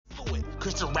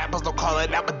Christian rappers don't call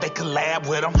it out, but they collab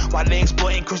with them. While they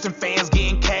exploiting Christian fans,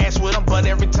 getting cash with them. But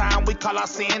every time we call our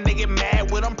sin, they get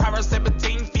mad with them. Power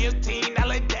 17, 15, now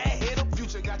let that hit them.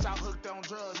 Future got y'all hooked on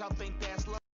drugs, y'all think that's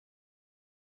love.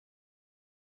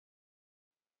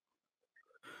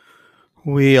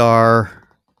 We are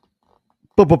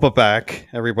back,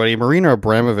 everybody. Marina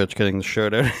Abramovich getting the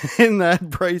shout out in that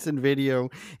Bryson video.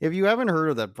 If you haven't heard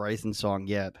of that Bryson song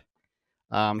yet,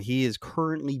 he is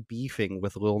currently beefing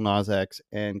with Lil Nas X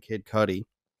and Kid Cudi,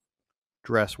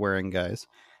 dress wearing guys.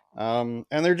 And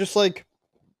they're just like,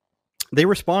 they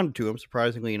responded to him,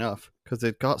 surprisingly enough, because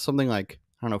it got something like,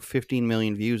 I don't know, 15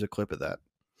 million views, a clip of that.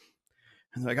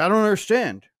 And they're like, I don't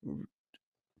understand.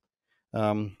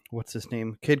 What's his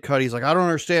name? Kid Cudi's like, I don't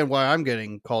understand why I'm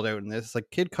getting called out in this. It's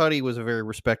like, Kid Cudi was a very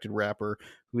respected rapper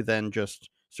who then just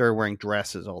started wearing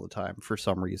dresses all the time for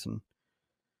some reason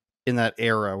in that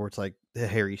era where it's like the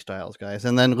Harry Styles guys.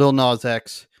 And then Lil Nas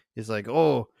X is like,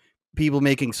 oh, people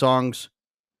making songs,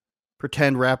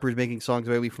 pretend rappers making songs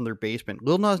maybe from their basement.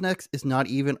 Lil Nas X is not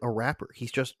even a rapper.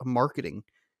 He's just a marketing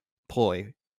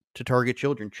ploy to target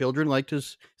children. Children liked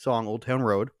his song Old Town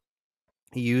Road.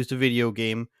 He used a video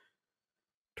game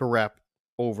to rap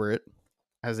over it,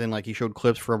 as in like he showed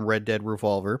clips from Red Dead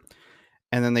Revolver,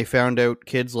 and then they found out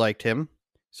kids liked him,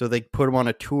 so they put him on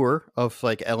a tour of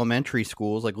like elementary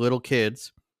schools, like little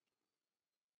kids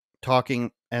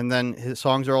talking, and then his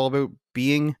songs are all about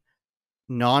being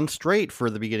non-straight for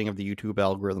the beginning of the YouTube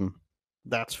algorithm.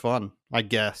 That's fun, I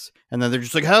guess. And then they're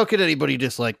just like, how could anybody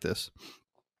dislike this?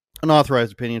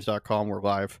 UnAuthorizedOpinions.com. We're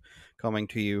live, coming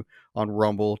to you on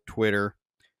Rumble, Twitter,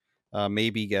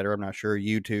 maybe Getter, I'm not sure,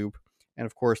 YouTube, and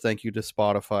of course, thank you to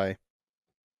Spotify,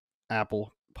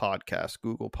 Apple Podcasts,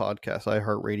 Google Podcasts,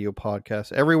 iHeartRadio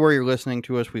Podcasts, everywhere you're listening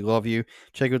to us. We love you.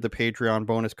 Check out the Patreon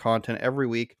bonus content every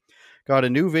week. Got a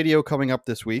new video coming up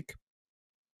this week.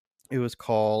 It was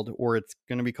called, or it's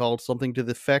going to be called, something to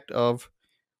the effect of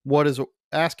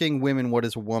asking women what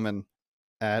is a woman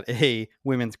at a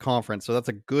women's conference. So that's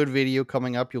a good video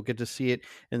coming up. You'll get to see it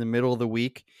in the middle of the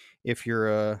week if you're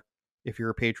a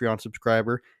Patreon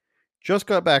subscriber. Just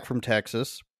got back from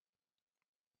Texas.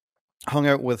 Hung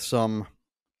out with some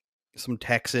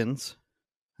Texans.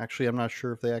 Actually, I'm not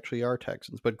sure if they actually are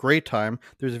Texans, but great time.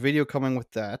 There's a video coming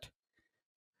with that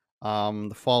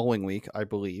the following week, I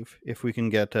believe, if we can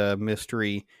get a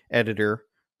mystery editor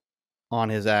on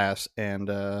his ass. And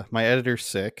my editor's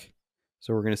sick,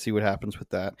 so we're going to see what happens with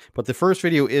that. But the first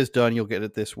video is done. You'll get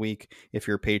it this week if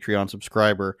you're a Patreon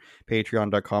subscriber.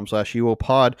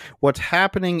 Patreon.com/UOPod. What's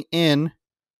happening in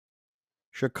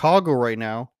Chicago right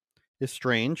now is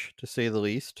strange, to say the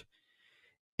least.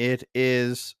 It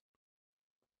is...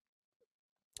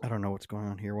 I don't know what's going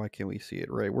on here. Why can't we see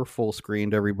it right? We're full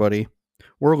screened, everybody.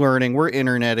 We're learning. We're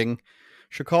interneting.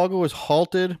 Chicago has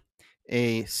halted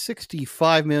a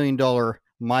 $65 million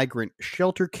migrant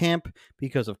shelter camp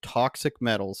because of toxic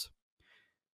metals.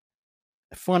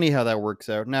 Funny how that works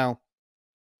out. Now,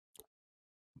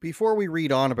 before we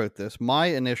read on about this, my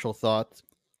initial thoughts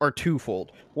are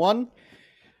twofold. One,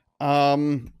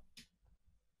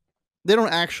 they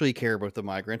don't actually care about the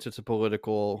migrants. It's a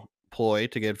political ploy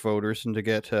to get voters and to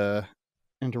get and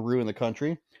to ruin the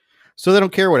country. So they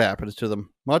don't care what happens to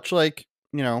them. Much like,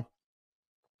 I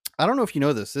don't know if you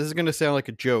know this. This is going to sound like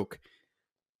a joke,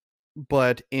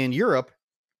 but in Europe,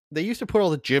 they used to put all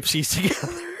the gypsies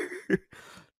together.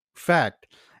 Fact.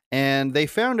 And they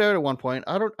found out at one point,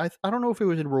 I don't know if it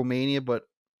was in Romania, but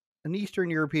an Eastern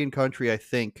European country, I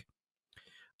think.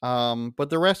 But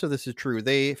the rest of this is true.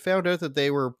 They found out that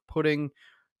they were putting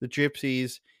the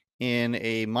gypsies in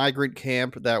a migrant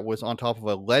camp that was on top of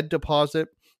a lead deposit.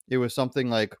 It was something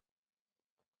like,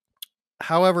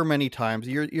 however many times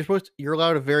you're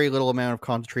allowed a very little amount of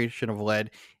concentration of lead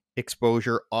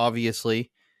exposure, obviously.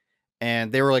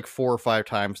 And they were like 4 or 5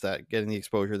 times that getting the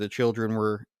exposure. The children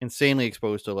were insanely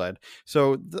exposed to lead.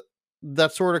 So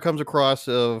that sort of comes across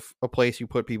of a place you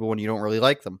put people when you don't really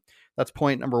like them. That's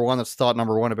point number one. That's thought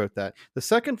number one about that. The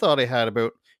second thought I had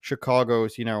about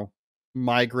Chicago's,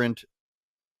 migrant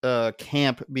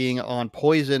camp being on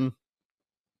poison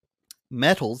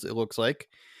metals, it looks like,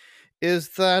 is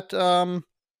that,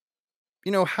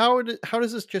 how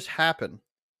does this just happen?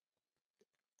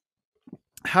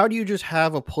 How do you just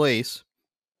have a place,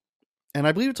 and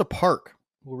I believe it's a park,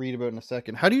 we'll read about in a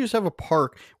second. How do you just have a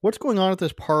park? What's going on at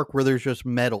this park where there's just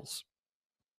metals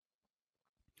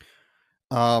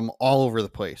all over the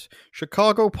place?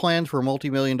 Chicago plans for a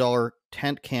multi-million-dollar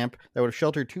tent camp that would have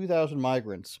sheltered 2,000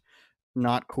 migrants.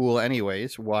 Not cool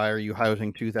anyways. Why are you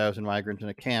housing 2,000 migrants in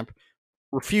a camp?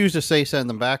 Refuse to say send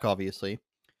them back, obviously.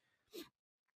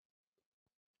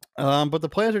 But the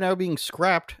plans are now being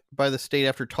scrapped by the state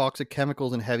after toxic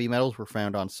chemicals and heavy metals were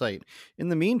found on site. In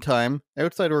the meantime,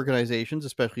 outside organizations,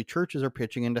 especially churches, are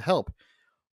pitching in to help.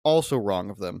 Also wrong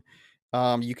of them.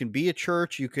 You can be a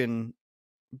church, you can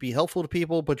be helpful to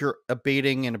people, but you're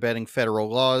abating and abetting federal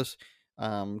laws.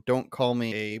 Don't call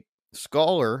me a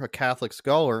scholar, a Catholic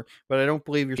scholar, but I don't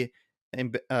believe you're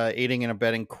aiding and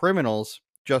abetting criminals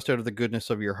just out of the goodness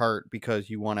of your heart because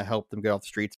you want to help them get off the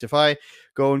streets. If I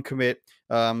go and commit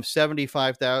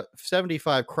 75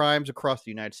 crimes across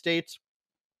the United States,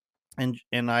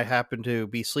 and I happen to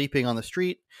be sleeping on the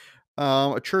street,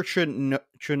 a church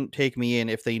shouldn't take me in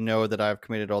if they know that I've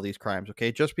committed all these crimes.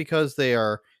 Okay, just because they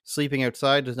are sleeping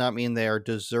outside does not mean they are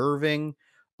deserving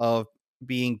of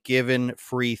being given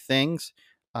free things.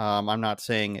 I'm not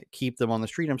saying keep them on the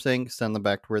street. I'm saying send them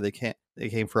back to where they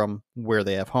came from, where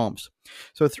they have homes.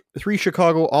 So 3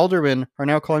 Chicago aldermen are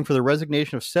now calling for the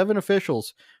resignation of 7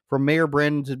 officials from Mayor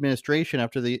Brandon's administration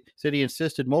after the city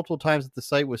insisted multiple times that the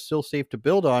site was still safe to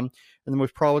build on, and the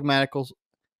most problematic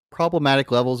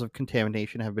levels of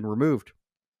contamination have been removed.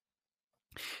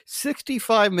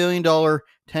 $65 million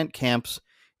tent camps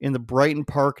in the Brighton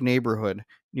Park neighborhood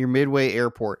near Midway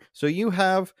Airport. So you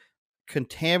have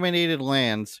contaminated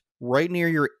lands right near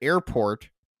your airport,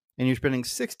 and you're spending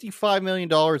 $65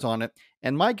 million on it.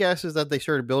 And my guess is that they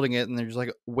started building it, and they're just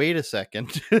like, wait a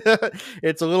second.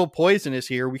 It's a little poisonous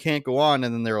here. We can't go on.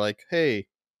 And then they're like, hey,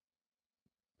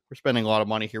 we're spending a lot of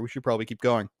money here. We should probably keep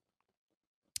going.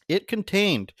 It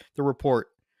contained, the report,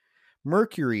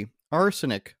 mercury,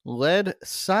 arsenic, lead,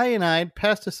 cyanide,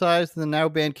 pesticides, and the now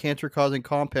banned cancer-causing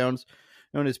compounds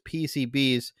known as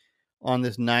PCBs on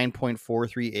this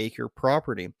 9.43 acre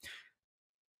property.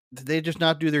 Did they just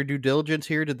not do their due diligence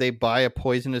here? Did they buy a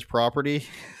poisonous property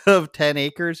of 10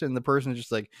 acres and the person's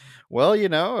just like, well,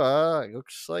 it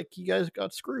looks like you guys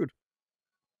got screwed?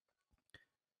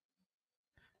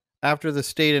 After the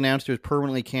state announced it was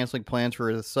permanently canceling plans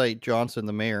for the site, Johnson,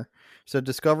 the mayor, said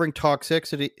discovering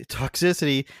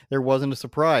toxicity there wasn't a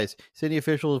surprise. City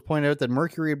officials pointed out that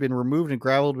mercury had been removed and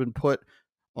gravel had been put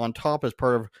on top as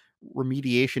part of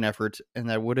remediation efforts, and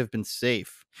that would have been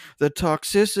safe. The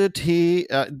toxicity,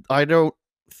 I don't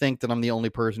think that I'm the only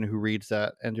person who reads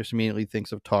that and just immediately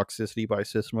thinks of toxicity by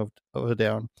System of a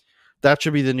Down. That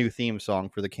should be the new theme song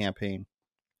for the campaign.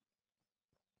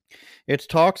 It's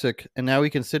toxic, and now we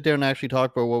can sit down and actually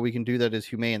talk about what we can do that is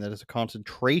humane, that is a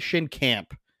concentration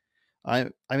camp.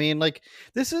 I mean, like,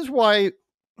 this is why,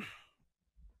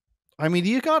 I mean,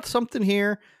 you got something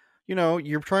here,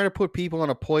 you're trying to put people in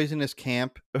a poisonous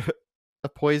camp, a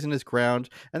poisonous ground,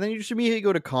 and then you just immediately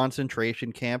go to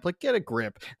concentration camp. Like, get a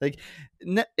grip. Like,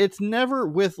 it's never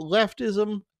with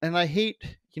leftism, and I hate,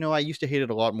 I used to hate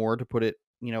it a lot more, to put it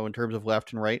in terms of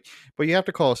left and right, but you have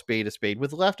to call a spade a spade.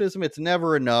 With leftism, it's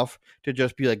never enough to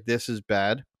just be like, this is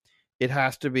bad. It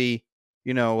has to be,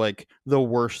 like the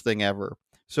worst thing ever.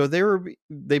 So they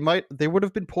would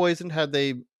have been poisoned had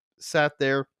they sat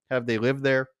there, have they lived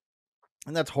there.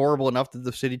 And that's horrible enough that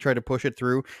the city tried to push it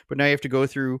through, but now you have to go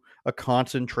through a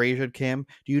concentration camp.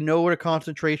 Do you know what a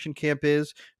concentration camp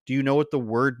is? Do you know what the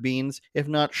word means? If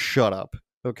not, shut up.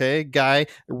 Okay? Guy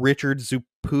Richard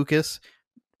Zupukis,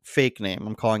 fake name,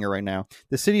 I'm calling it right now.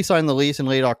 The city signed the lease in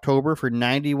late October for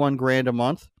 $91,000 a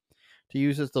month to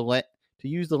use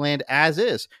the land as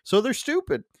is. So they're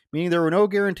stupid, meaning there were no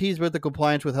guarantees about the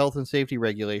compliance with health and safety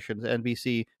regulations,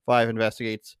 NBC 5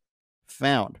 investigates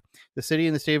found. The city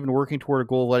and the state have been working toward a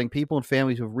goal of letting people and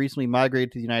families who have recently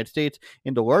migrated to the United States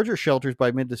into larger shelters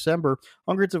by mid-December.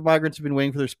 Hundreds of migrants have been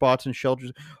waiting for their spots in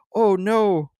shelters. Oh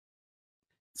no!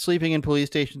 Sleeping in police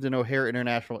stations in O'Hare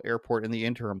International Airport in the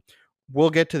interim. We'll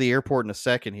get to the airport in a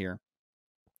second here.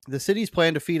 The city's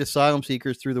plan to feed asylum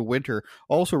seekers through the winter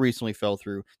also recently fell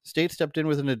through. The state stepped in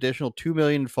with an additional $2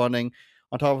 million in funding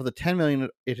on top of the $10 million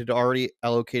it had already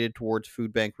allocated towards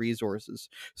food bank resources.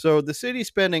 So the city's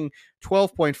spending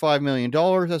 $12.5 million,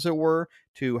 as it were,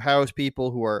 to house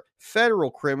people who are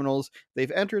federal criminals.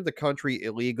 They've entered the country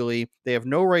illegally. They have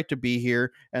no right to be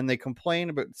here, and they complain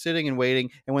about sitting and waiting.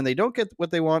 And when they don't get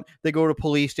what they want, they go to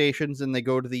police stations and they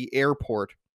go to the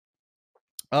airport.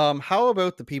 How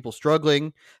about the people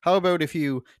struggling? How about if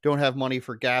you don't have money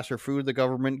for gas or food, the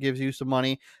government gives you some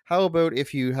money? How about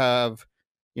if you have,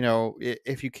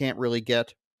 if you can't really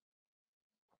get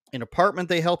an apartment,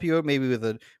 they help you out maybe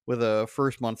with a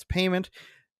first month's payment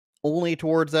only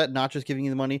towards that, not just giving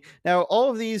you the money. Now, all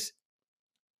of these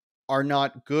are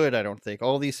not good, I don't think.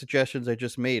 All these suggestions I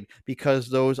just made, because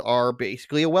those are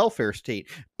basically a welfare state.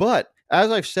 But as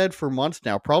I've said for months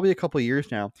now, probably a couple of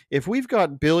years now, if we've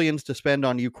got billions to spend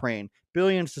on Ukraine,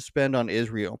 billions to spend on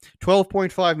Israel,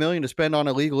 $12.5 million to spend on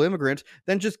illegal immigrants,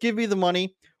 then just give me the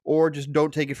money. or just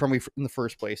don't take it from me in the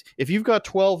first place. If you've got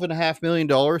 $12.5 million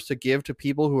to give to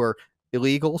people who are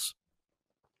illegals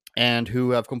and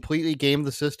who have completely gamed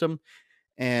the system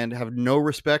and have no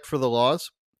respect for the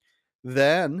laws,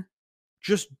 then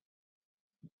just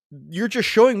you're just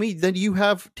showing me that you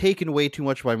have taken way too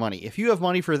much of my money. If you have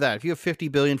money for that, if you have 50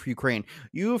 billion for Ukraine,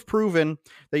 you have proven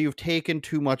that you've taken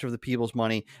too much of the people's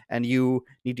money, and you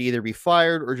need to either be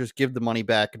fired or just give the money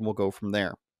back, and we'll go from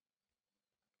there.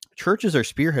 Churches are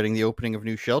spearheading the opening of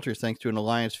new shelters thanks to an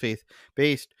alliance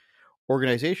faith-based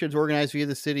organizations organized via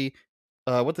the city,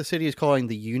 what the city is calling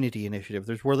the Unity Initiative.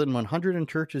 There's more than 100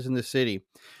 churches in the city.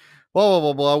 Blah, blah,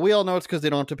 blah, blah. We all know it's because they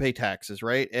don't have to pay taxes,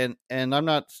 right? And I'm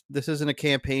not, this isn't a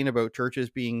campaign about churches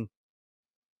being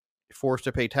forced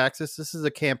to pay taxes. This is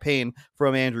a campaign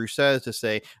from Andrew Says to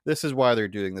say this is why they're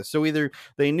doing this. So either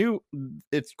they knew,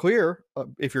 it's clear,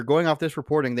 if you're going off this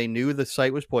reporting, they knew the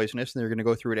site was poisonous and they're going to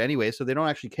go through it anyway, so they don't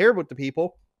actually care about the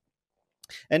people.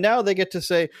 And now they get to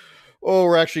say, oh,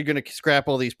 we're actually going to scrap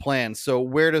all these plans. So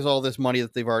where does all this money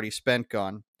that they've already spent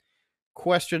gone?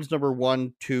 Questions number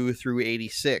 1, 2 through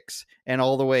 86. And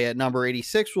all the way at number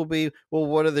 86 will be, well,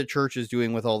 what are the churches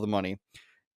doing with all the money?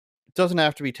 It doesn't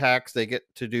have to be taxed. They get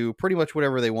to do pretty much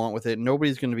whatever they want with it.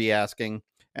 Nobody's going to be asking.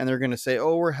 And they're going to say,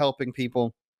 oh, we're helping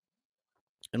people.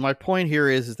 And my point here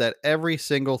is that every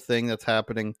single thing that's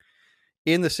happening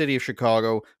in the city of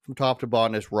Chicago from top to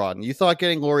bottom is rotten. You thought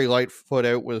getting Lori Lightfoot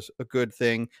out was a good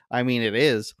thing. I mean, it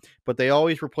is, but they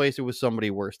always replace it with somebody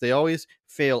worse. They always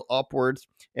fail upwards.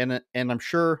 And I'm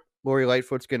sure Lori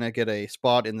Lightfoot's going to get a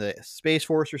spot in the Space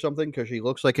Force or something because she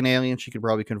looks like an alien. She could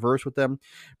probably converse with them.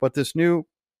 But this new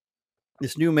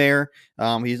mayor,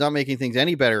 he's not making things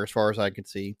any better as far as I could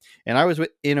see. And I was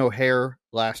in O'Hare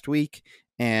last week,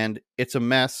 and it's a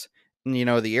mess. You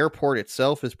know, the airport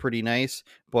itself is pretty nice,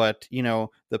 but, you know,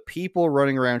 the people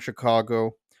running around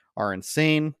Chicago are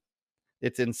insane.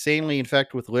 It's insanely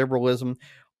infected with liberalism.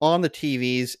 On the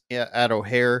TVs at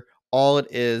O'Hare, all it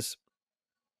is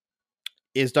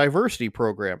diversity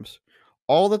programs.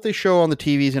 All that they show on the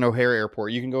TVs in O'Hare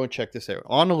Airport, you can go and check this out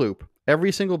on a loop.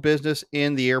 Every single business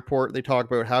in the airport, they talk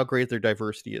about how great their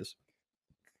diversity is.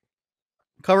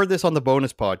 Covered this on the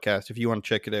bonus podcast if you want to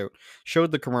check it out.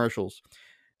 Showed the commercials.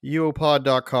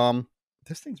 uopod.com.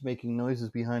 This thing's making noises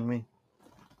behind me.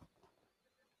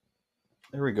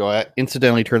 There we go. I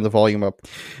incidentally turned the volume up.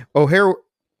 O'Hare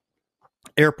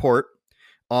Airport,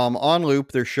 on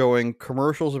loop, they're showing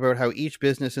commercials about how each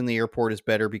business in the airport is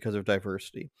better because of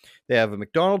diversity. They have a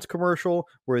McDonald's commercial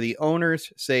where the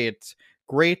owners say it's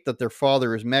great that their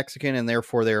father is Mexican and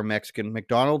therefore they are Mexican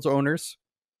McDonald's owners.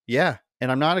 Yeah, and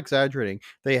I'm not exaggerating.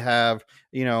 They have,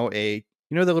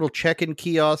 the little check-in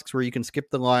kiosks where you can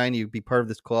skip the line. You be part of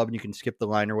this club and you can skip the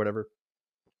line or whatever.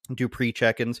 Do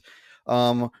pre-check-ins.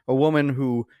 A woman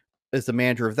who is the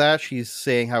manager of that, she's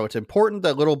saying how it's important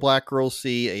that little black girls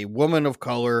see a woman of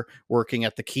color working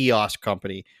at the kiosk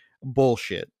company.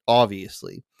 Bullshit,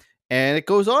 obviously. And it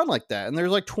goes on like that. And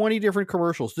there's like 20 different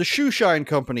commercials. The Shoe Shine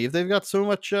Company, if they've got so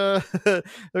much they've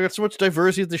got so much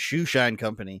diversity at the Shoe Shine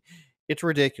Company. It's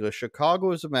ridiculous.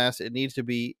 Chicago is a mess. It needs to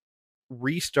be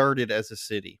restarted as a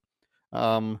city.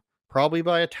 Probably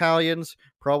by Italians,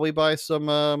 probably by some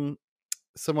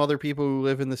other people who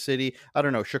live in the city. I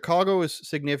don't know. Chicago is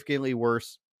significantly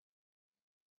worse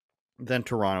than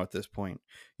Toronto at this point.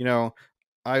 I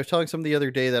was telling somebody the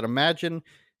other day that imagine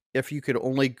if you could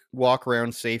only walk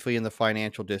around safely in the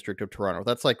financial district of Toronto.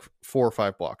 That's like 4 or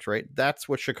 5 blocks, right? That's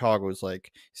what Chicago is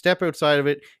like. Step outside of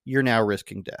it, you're now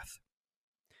risking death.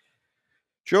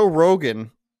 Joe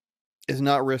Rogan is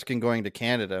not risking going to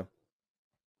Canada.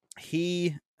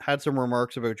 He had some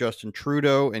remarks about Justin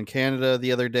Trudeau in Canada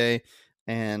the other day,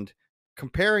 and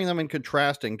comparing them and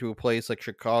contrasting to a place like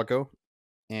Chicago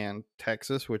and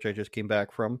Texas, which I just came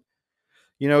back from.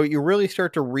 You really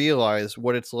start to realize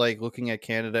what it's like looking at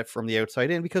Canada from the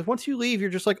outside in, because once you leave, you're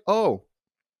just like, oh,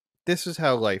 this is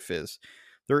how life is.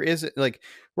 There is, like,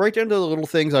 right down to the little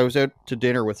things. I was out to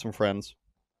dinner with some friends,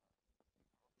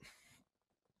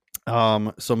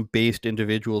 some based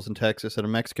individuals in Texas at a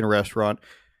Mexican restaurant,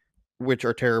 which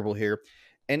are terrible here.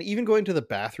 And even going to the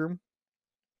bathroom,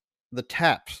 the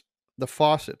taps, the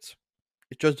faucets,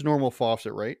 it's just a normal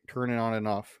faucet, right? Turn it on and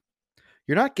off.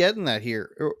 You're not getting that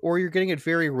here, or you're getting it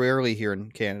very rarely here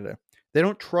in Canada. They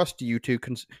don't trust you to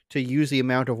use the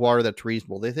amount of water that's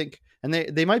reasonable. They think, and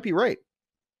they might be right.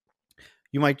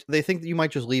 They think that you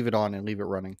might just leave it on and leave it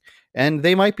running. And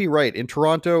they might be right. In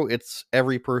Toronto, it's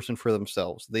every person for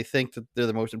themselves. They think that they're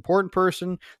the most important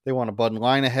person. They want a button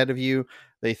line ahead of you.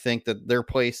 They think that their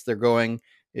place they're going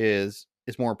is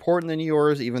is more important than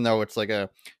yours, even though it's like a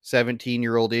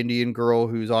 17-year-old Indian girl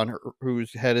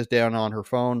whose head is down on her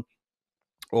phone,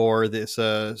 or this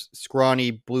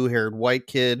scrawny blue-haired white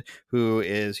kid who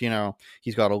is,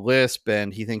 he's got a lisp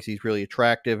and he thinks he's really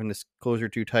attractive and his clothes are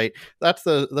too tight. That's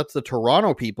the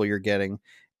Toronto people you're getting.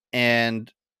 And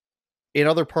in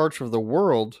other parts of the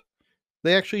world,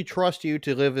 they actually trust you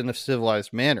to live in a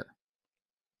civilized manner.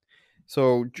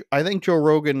 So I think Joe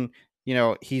Rogan,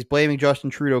 he's blaming Justin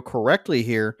Trudeau correctly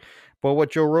here, but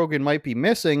what Joe Rogan might be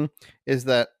missing is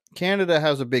that Canada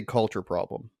has a big culture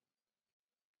problem.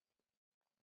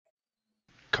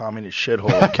 Communist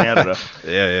shithole of Canada.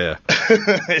 Yeah.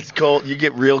 It's cold. You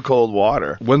get real cold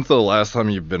water. When's the last time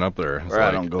you've been up there?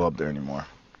 I don't go up there anymore.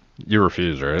 You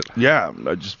refuse, right? Yeah,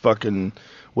 I just fucking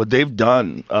what they've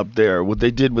done up there, what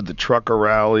they did with the trucker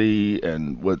rally,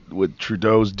 and what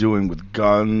Trudeau's doing with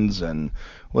guns, and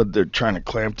what they're trying to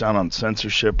clamp down on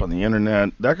censorship on the internet.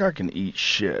 That guy can eat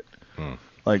shit.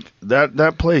 Like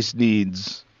that place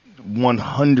needs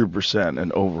 100%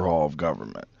 an overhaul of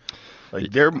government.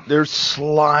 Like they're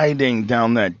sliding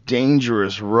down that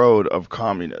dangerous road of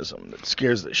communism that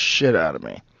scares the shit out of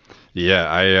me.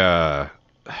 Yeah,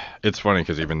 it's funny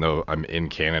because even though I'm in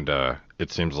Canada,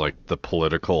 it seems like the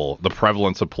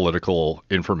prevalence of political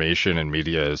information and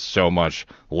media is so much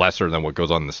lesser than what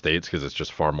goes on in the States because it's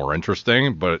just far more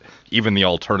interesting. But even the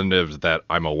alternatives that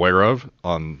I'm aware of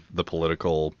on the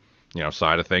political,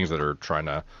 side of things that are trying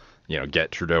to,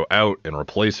 get Trudeau out and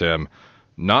replace him,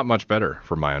 not much better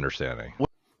from my understanding.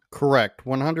 Correct.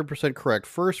 100% correct.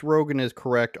 First, Rogan is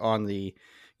correct on the,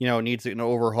 needs an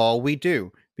overhaul. We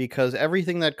do, because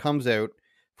everything that comes out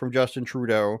from Justin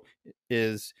Trudeau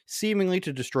is seemingly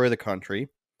to destroy the country.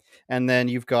 And then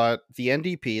you've got the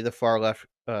NDP, the far left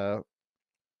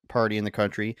party in the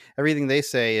country. Everything they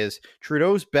say is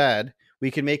Trudeau's bad.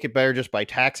 We can make it better just by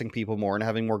taxing people more and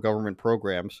having more government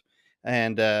programs.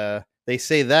 And they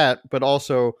say that, but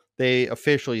also they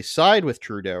officially side with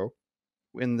Trudeau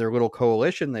in their little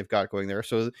coalition they've got going there.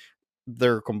 So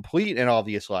they're complete and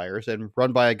obvious liars and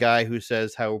run by a guy who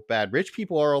says how bad rich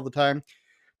people are all the time,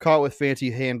 caught with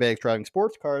fancy handbags driving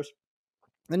sports cars.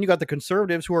 Then you got the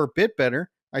conservatives who are a bit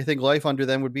better. I think life under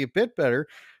them would be a bit better,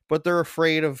 but they're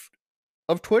afraid of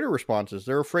Twitter responses.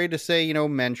 They're afraid to say,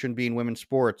 men shouldn't be in women's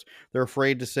sports. They're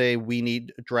afraid to say we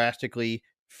need drastically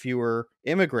fewer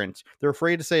immigrants. They're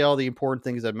afraid to say all the important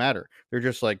things that matter. They're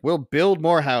just like, we'll build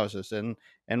more houses and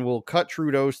we'll cut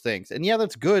Trudeau's things. And yeah,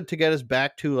 that's good to get us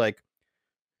back to like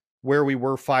where we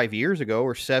were 5 years ago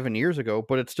or 7 years ago,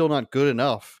 but it's still not good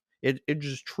enough. It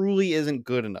just truly isn't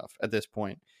good enough at this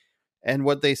point. And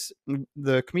what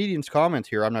the comedian's comments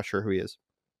here, I'm not sure who he is.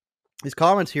 His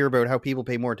comments here about how people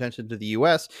pay more attention to the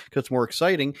U.S. because it's more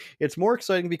exciting. It's more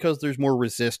exciting because there's more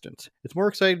resistance. It's more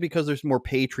exciting because there's more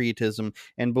patriotism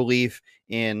and belief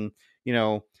in,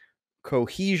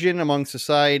 cohesion among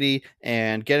society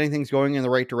and getting things going in the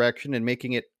right direction and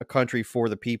making it a country for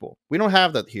the people. We don't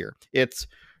have that here. It's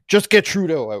just get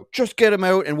Trudeau out. Just get him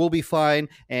out and we'll be fine.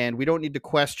 And we don't need to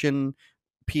question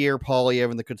Pierre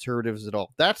Poilievre and the Conservatives at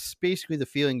all. That's basically the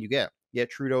feeling you get. Yet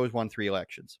Trudeau has won 3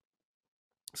 elections.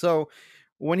 So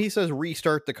when he says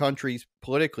restart the countries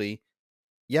politically,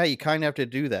 yeah, you kind of have to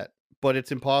do that, but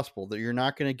it's impossible. That you're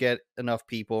not going to get enough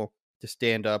people to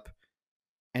stand up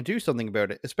and do something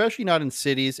about it, especially not in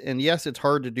cities. And yes, it's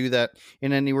hard to do that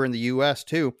in anywhere in the U.S.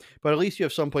 too, but at least you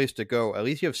have some place to go. At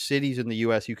least you have cities in the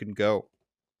U.S. you can go.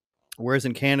 Whereas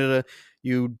in Canada,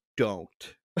 you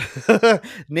don't.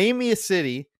 Name me a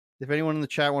city. If anyone in the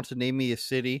chat wants to name me a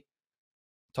city,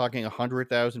 talking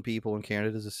 100,000 people in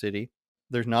Canada is a city.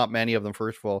 There's not many of them,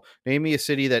 first of all. Name me a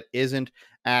city that isn't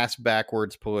ass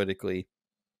backwards politically.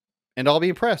 And I'll be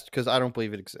impressed because I don't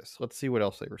believe it exists. Let's see what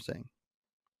else they were saying.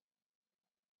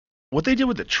 What they did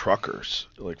with the truckers,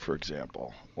 like, for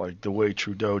example, like the way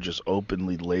Trudeau just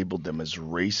openly labeled them as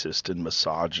racist and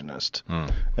misogynist.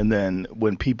 And then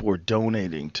when people were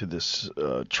donating to this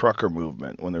trucker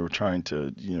movement, when they were trying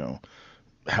to,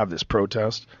 have this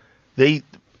protest, they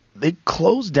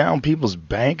closed down people's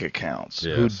bank accounts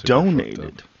who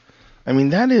donated. I mean,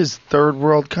 that is third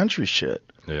world country shit.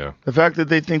 Yeah. The fact that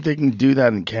they think they can do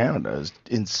that in Canada is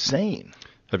insane.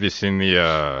 Have you seen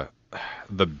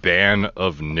the ban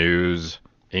of news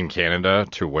in Canada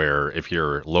to where if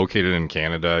you're located in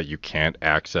Canada, you can't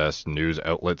access news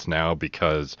outlets now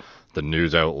because the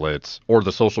news outlets or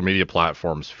the social media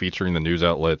platforms featuring the news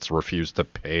outlets refuse to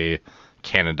pay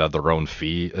Canada their own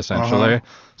fee, essentially.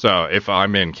 So if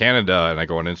I'm in Canada and I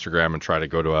go on Instagram and try to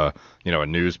go to a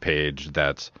news page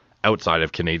that's outside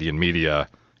of Canadian media,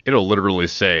 it'll literally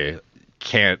say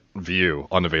can't view,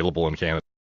 unavailable in Canada.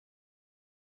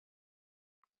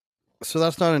 So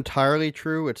that's not entirely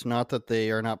true. It's not that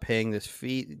they are not paying this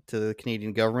fee to the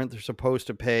Canadian government. They're supposed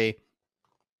to pay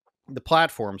the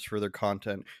platforms for their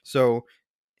content. So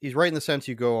he's right in the sense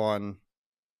you go on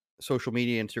social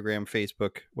media, Instagram,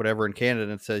 Facebook, whatever in Canada,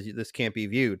 and it says this can't be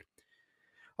viewed.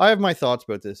 I have my thoughts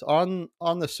about this. On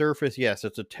the surface, yes,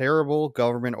 it's a terrible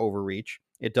government overreach.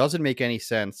 It doesn't make any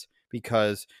sense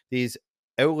because these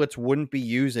outlets wouldn't be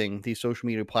using these social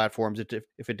media platforms if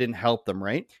it didn't help them,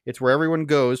 right? It's where everyone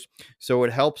goes, so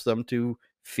it helps them to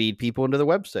feed people into the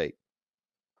website.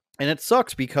 And it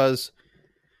sucks because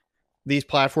these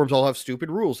platforms all have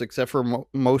stupid rules, except for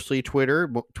mostly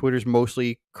Twitter. Twitter's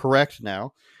mostly correct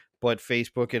now, but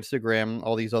Facebook, Instagram,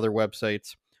 all these other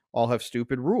websites all have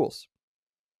stupid rules.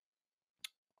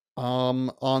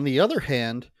 On the other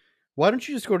hand, why don't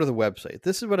you just go to the website?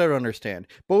 This is what I don't understand.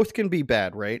 Both can be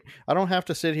bad, right? I don't have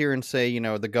to sit here and say,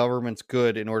 the government's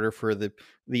good in order for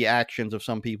the actions of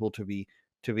some people to be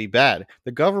bad.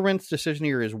 The government's decision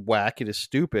here is whack. It is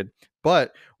stupid.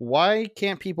 But why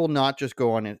can't people not just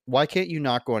go on it? Why can't you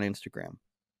not go on Instagram?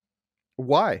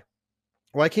 Why?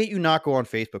 Why can't you not go on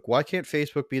Facebook? Why can't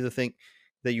Facebook be the thing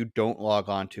that you don't log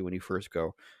on to when you first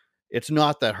go? It's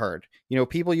not that hard.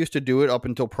 People used to do it up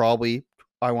until probably,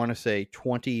 I want to say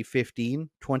 2015,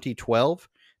 2012.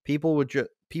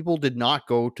 People did not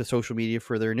go to social media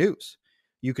for their news.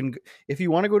 If you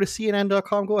want to go to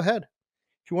CNN.com, go ahead.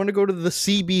 If you want to go to the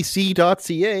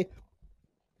CBC.ca,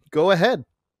 go ahead.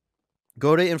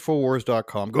 Go to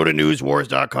Infowars.com. Go to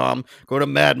Newswars.com. Go to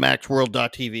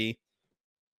MadMaxWorld.tv.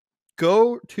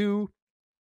 Go to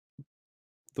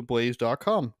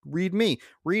theblaze.com. Read me.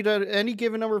 Read any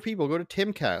given number of people. Go to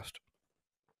Timcast.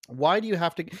 Why do you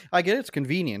have to? I get it's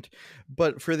convenient,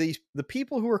 but for the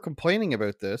people who are complaining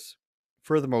about this,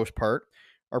 for the most part,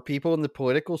 are people in the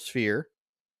political sphere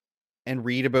and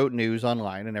read about news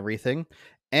online and everything.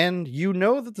 And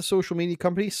that the social media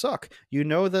companies suck.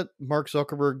 That Mark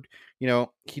Zuckerberg,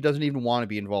 he doesn't even want to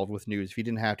be involved with news. If he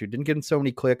didn't have to, didn't get so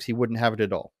many clicks, he wouldn't have it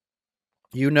at all.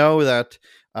 That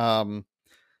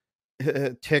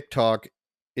TikTok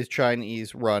is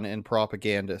Chinese run and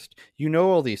propagandist.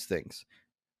 All these things.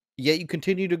 Yet you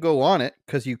continue to go on it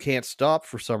because you can't stop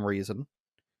for some reason.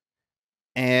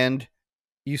 And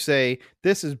you say,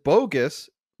 this is bogus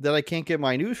that I can't get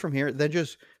my news from here. Then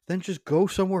just go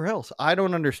somewhere else. I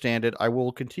don't understand it. I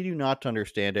will continue not to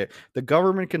understand it. The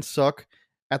government can suck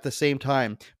at the same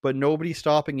time, but nobody's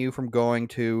stopping you from going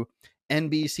to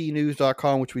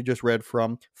NBCnews.com, which we just read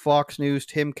from, Fox News,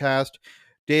 Timcast,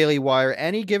 Daily Wire,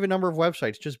 any given number of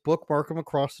websites. Just bookmark them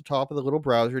across the top of the little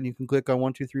browser, and you can click on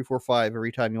 1, 2, 3, 4, 5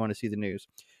 every time you want to see the news.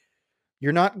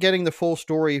 You're not getting the full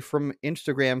story from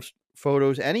Instagram's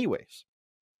photos anyways.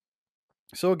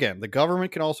 So again, the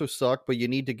government can also suck, but you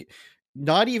need to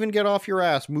not even get off your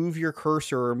ass, move your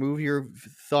cursor or move your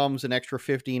thumbs an extra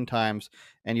 15 times,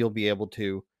 and you'll be able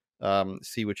to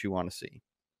see what you want to see.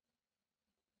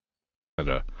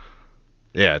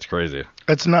 Yeah, it's crazy.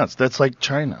 That's nuts. That's like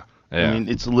China. Yeah. I mean,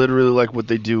 it's literally like what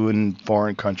they do in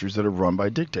foreign countries that are run by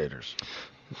dictators.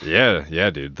 Yeah,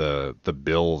 dude. The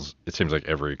bills, it seems like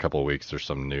every couple of weeks there's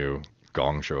some new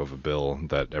gong show of a bill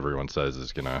that everyone says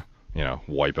is going to,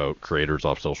 wipe out creators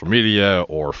off social media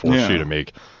or force you to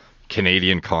make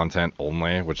Canadian content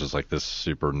only, which is like this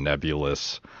super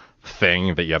nebulous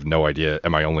thing that you have no idea.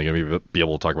 Am I only going to be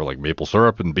able to talk about like maple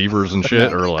syrup and beavers and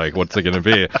shit, or like what's it going to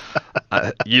be?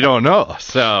 You don't know.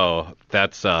 So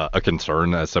that's a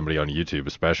concern as somebody on YouTube,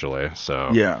 especially. So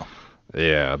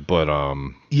but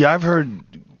I've heard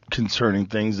concerning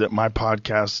things that my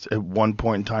podcast at one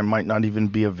point in time might not even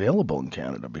be available in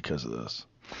Canada because of this.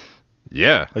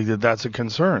 Yeah, like that's a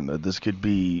concern that this could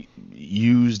be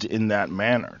used in that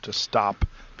manner to stop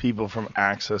people from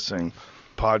accessing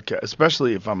podcast,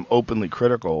 especially if I'm openly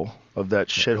critical of that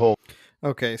shithole.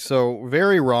 Okay, so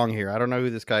very wrong here. I don't know who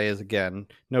this guy is again.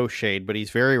 No shade, but he's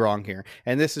very wrong here.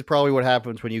 And this is probably what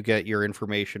happens when you get your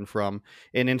information from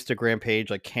an Instagram page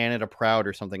like Canada Proud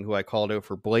or something, who I called out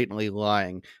for blatantly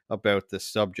lying about this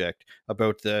subject,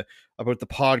 about the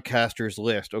podcasters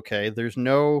list. Okay,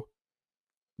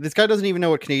 this guy doesn't even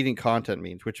know what Canadian content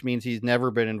means, which means he's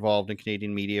never been involved in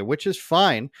Canadian media, which is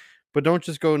fine. But don't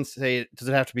just go and say, does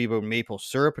it have to be about maple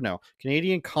syrup? No.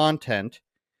 Canadian content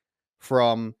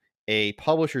from a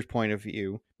publisher's point of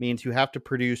view means you have to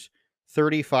produce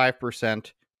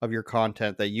 35% of your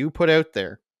content that you put out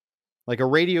there. Like a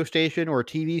radio station or a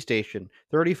TV station,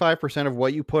 35% of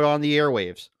what you put on the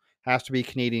airwaves has to be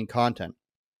Canadian content.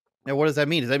 Now, what does that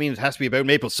mean? Does that mean it has to be about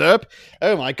maple syrup?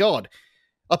 Oh my God.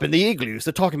 up in the igloos,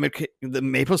 they're talking about the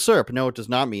maple syrup. No, it does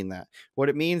not mean that. What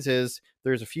it means is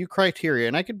there's a few criteria,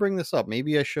 and I could bring this up.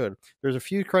 Maybe I should. There's a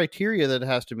few criteria that it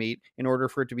has to meet in order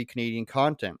for it to be Canadian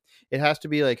content. It has to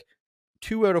be like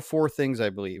 2 out of 4 things, I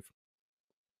believe.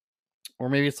 Or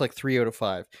maybe it's like 3 out of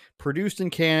 5. Produced in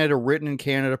Canada, written in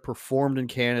Canada, performed in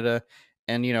Canada,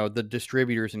 and, the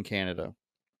distributors in Canada.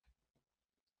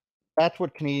 That's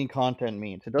what Canadian content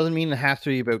means. It doesn't mean it has to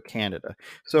be about Canada.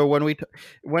 So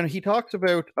when he talks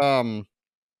about hold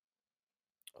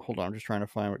on, I'm just trying to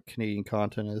find what Canadian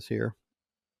content is here.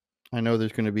 I know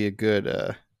there's going to be a good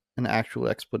an actual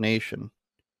explanation.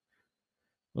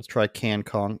 Let's try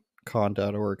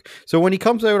cancon.org. So when he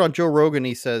comes out on Joe Rogan,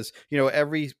 he says,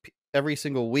 every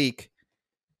single week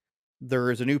there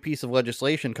is a new piece of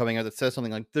legislation coming out that says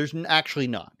something like there's actually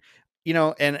not.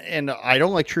 And I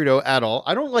don't like Trudeau at all.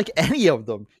 I don't like any of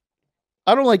them.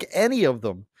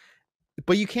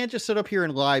 But you can't just sit up here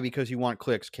and lie because you want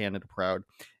clicks, Canada Proud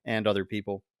and other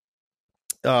people.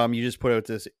 You just put out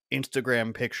this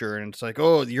Instagram picture and it's like,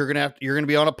 oh, you're gonna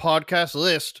be on a podcast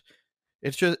list.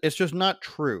 It's just not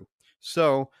true.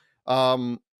 So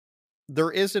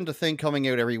there isn't a thing coming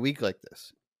out every week like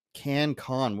this.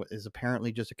 CanCon is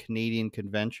apparently just a Canadian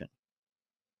convention.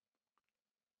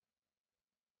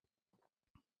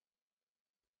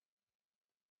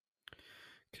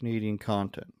 Canadian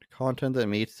content that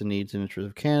meets the needs and interests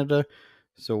of Canada.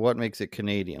 So what makes it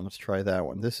Canadian? Let's try that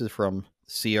one. This is from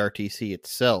CRTC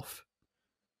itself.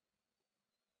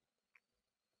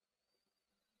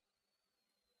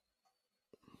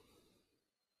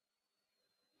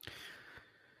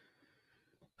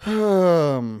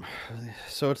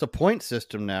 So it's a point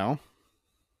system now,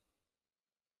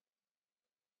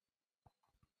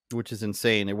 which is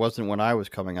insane. It wasn't when I was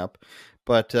coming up,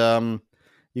 but I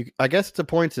guess it's a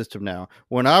point system now.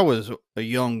 When I was a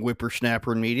young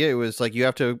whippersnapper in media, it was like you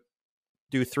have to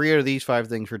do 3 out of these 5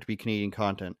 things for it to be Canadian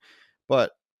content.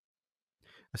 But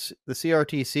the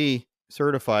CRTC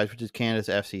certifies, which is Canada's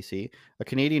FCC, a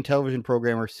Canadian television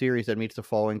program or series that meets the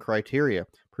following criteria.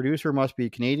 Producer must be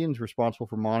Canadians, responsible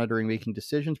for monitoring, making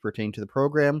decisions pertaining to the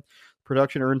program.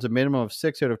 Production earns a minimum of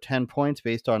 6 out of 10 points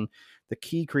based on the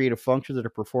key creative functions that are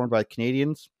performed by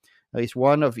Canadians. At least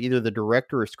one of either the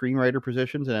director or screenwriter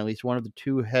positions and at least one of the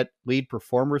 2 lead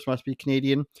performers must be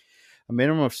Canadian. A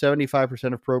minimum of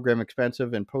 75% of program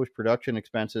expenses and post-production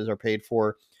expenses are paid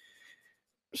for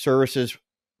services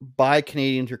by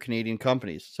Canadians or Canadian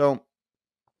companies. So,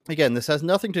 again, this has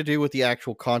nothing to do with the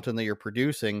actual content that you're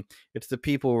producing. It's the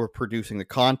people who are producing the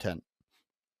content.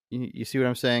 You see what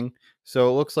I'm saying? So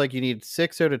it looks like you need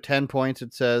 6 out of 10 points,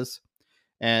 it says.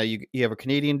 And you have a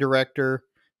Canadian director,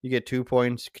 you get 2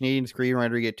 points. Canadian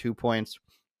screenwriter, you get 2 points.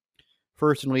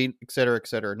 First and lead, et cetera, et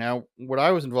cetera. Now, what I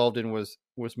was involved in was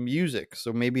music.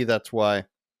 So maybe that's why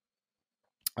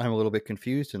I'm a little bit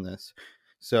confused in this.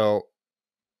 So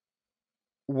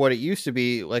what it used to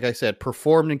be, like I said,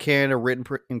 performed in Canada, written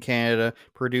in Canada,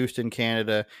 produced in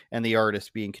Canada, and the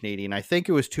artist being Canadian. I think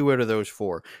it was 2 out of those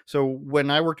 4. So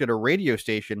when I worked at a radio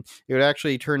station, it would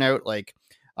actually turn out like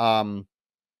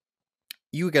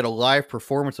you would get a live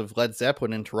performance of Led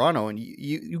Zeppelin in Toronto, and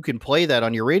you can play that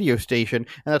on your radio station,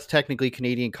 and that's technically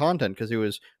Canadian content because it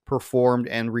was performed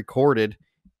and recorded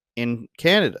in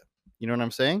Canada. You know what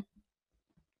I'm saying?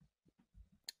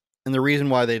 And the reason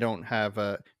why they don't have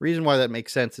reason why that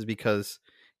makes sense is because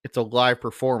it's a live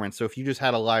performance. So if you just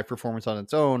had a live performance on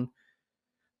its own,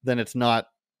 then it's not,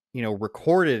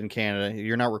 recorded in Canada.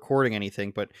 You're not recording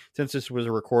anything. But since this was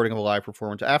a recording of a live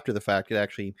performance after the fact, it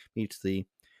actually meets the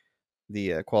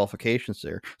qualifications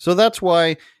there. So that's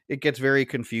why it gets very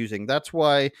confusing. That's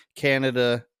why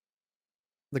Canada,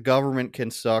 the government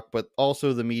can suck, but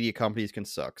also the media companies can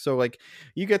suck. So like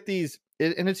you get these,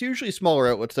 and it's usually smaller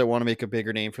outlets that want to make a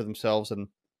bigger name for themselves and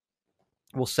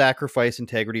will sacrifice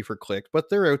integrity for clicks, but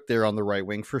they're out there on the right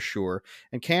wing for sure.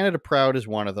 And Canada Proud is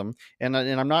one of them. And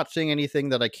I'm not saying anything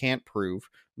that I can't prove.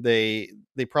 They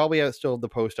probably still have the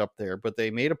post up there, but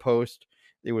they made a post.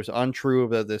 It was untrue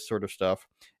about this sort of stuff,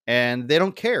 and they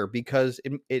don't care because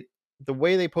the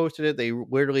way they posted it, they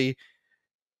literally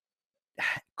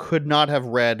could not have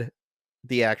read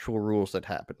the actual rules that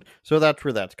happened. So that's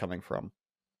where that's coming from.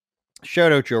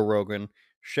 Shout out Joe Rogan.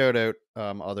 Shout out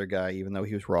other guy, even though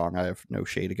he was wrong. I have no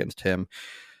shade against him.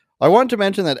 I wanted to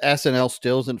mention that SNL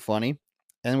still isn't funny.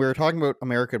 And we were talking about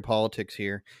American politics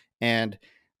here. And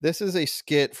this is a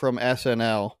skit from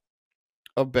SNL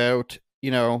about,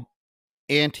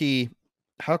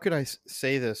 how could I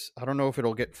say this? I don't know if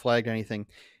it'll get flagged or anything.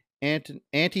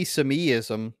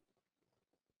 Anti-Semitism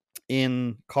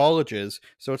in colleges.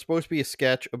 So it's supposed to be a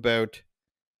sketch about,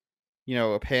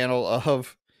 a panel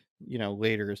of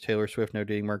later is Taylor Swift now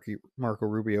dating Marco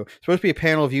Rubio. It's supposed to be a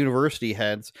panel of university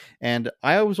heads, and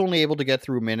I was only able to get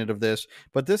through a minute of this,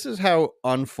 but this is how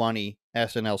unfunny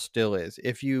SNL still is,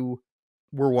 if you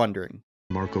were wondering.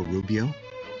 Marco Rubio?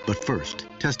 But first,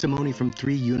 testimony from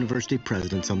 3 university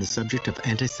presidents on the subject of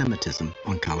anti-Semitism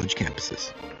on college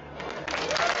campuses.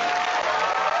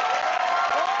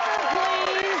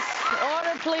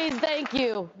 Order, please, thank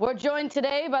you. We're joined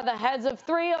today by the heads of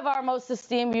 3 of our most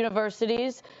esteemed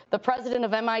universities, the president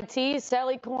of MIT,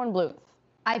 Sally Kornbluth.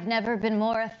 I've never been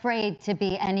more afraid to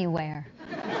be anywhere.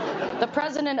 The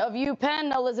president of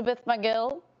UPenn, Elizabeth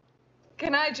McGill.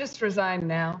 Can I just resign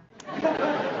now?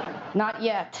 Not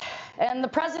yet. And the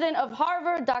president of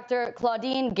Harvard, Dr.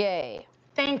 Claudine Gay.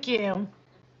 Thank you.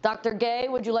 Dr. Gay,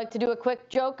 would you like to do a quick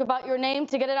joke about your name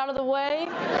to get it out of the way?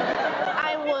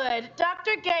 I would.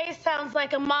 Dr. Gay sounds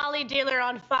like a Molly dealer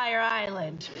on Fire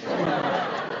Island.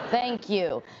 Thank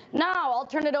you. Now I'll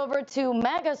turn it over to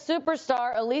mega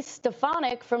superstar Elise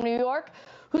Stefanik from New York,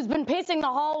 who's been pacing the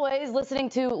hallways listening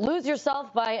to Lose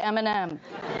Yourself by Eminem.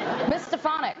 Miss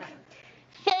Stefanik.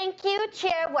 Thank you,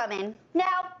 Chairwoman.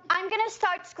 Now, I'm going to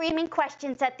start screaming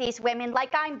questions at these women like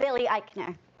I'm Billy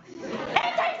Eichner.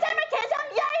 Anti-Semitism,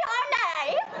 yay or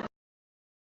nay?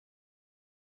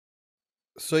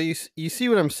 So you see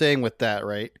what I'm saying with that,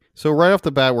 right? So right off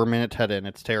the bat, we're minute 10 in.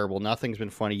 It's terrible. Nothing's been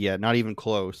funny yet. Not even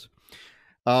close.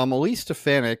 Elise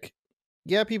Stefanik,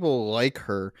 yeah, people like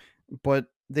her, but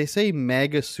they say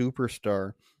mega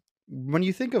superstar. When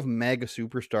you think of mega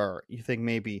superstar, you think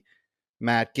maybe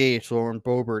Matt Gaetz, Lauren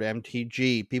Boebert,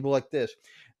 MTG, people like this.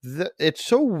 It's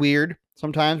so weird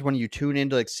sometimes when you tune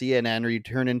into like CNN or you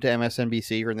turn into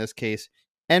MSNBC, or in this case,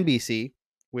 NBC,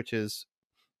 which is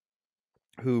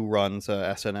who runs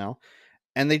SNL,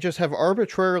 and they just have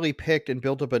arbitrarily picked and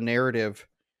built up a narrative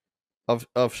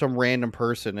of some random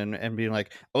person and being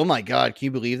like, oh my God, can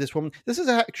you believe this woman? This has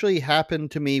actually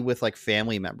happened to me with like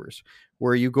family members,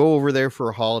 where you go over there for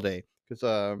a holiday,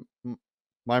 because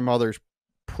my mother's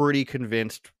pretty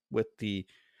convinced with the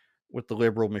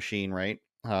liberal machine, right?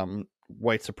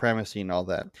 White supremacy and all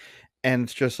that. And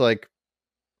it's just like,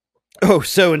 oh,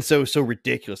 so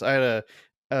ridiculous. I had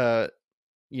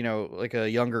like a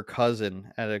younger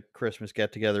cousin at a Christmas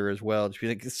get together as well. Just be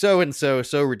like, so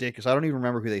ridiculous. I don't even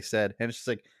remember who they said. And it's just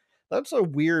like, that's a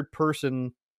weird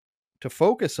person to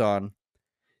focus on.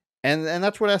 And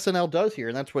that's what SNL does here.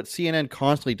 And that's what CNN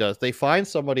constantly does. They find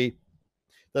somebody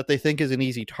that they think is an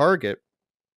easy target,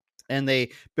 and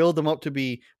they build them up to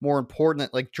be more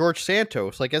important, like George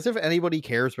Santos, like as if anybody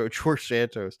cares about George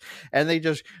Santos. And they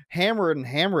just hammer it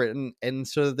and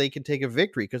so that they can take a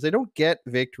victory, because they don't get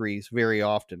victories very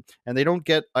often, and they don't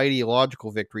get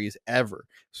ideological victories ever.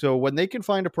 So when they can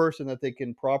find a person that they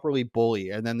can properly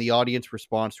bully, and then the audience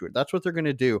responds to it, that's what they're going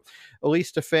to do. Elise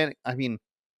Stefanik, I mean,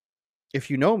 if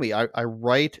you know me, I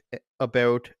write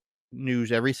about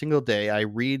news every single day. I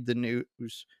read the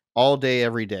news all day,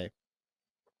 every day,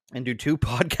 and do 2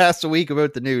 podcasts a week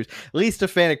about the news. Elise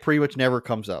Stefanik pretty much never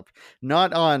comes up.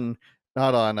 Not on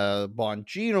a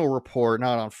Bongino report,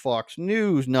 not on Fox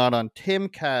News, not on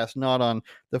Timcast, not on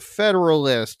the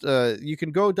Federalist. You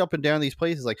can go up and down these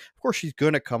places. Like, of course she's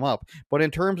going to come up. But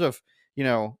in terms of,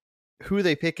 who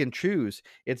they pick and choose,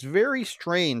 it's very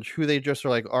strange who they just are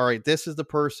like, all right, this is the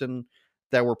person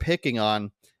that we're picking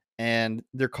on, and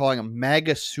they're calling a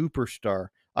mega superstar.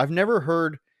 I've never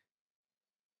heard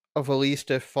of Elise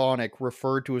Stefanik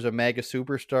referred to as a mega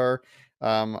superstar.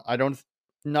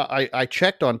 I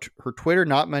checked on her Twitter.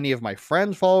 Not many of my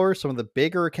friends follow her. Some of the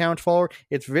bigger accounts follow her.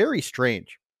 It's very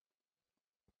strange.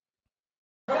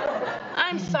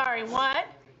 I'm sorry, what?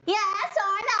 Yes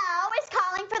or no is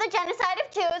calling for the genocide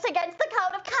of Jews against the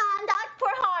code of conduct for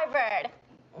Harvard.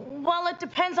 Well, it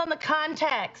depends on the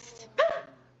context.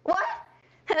 What?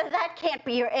 That can't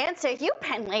be your answer, you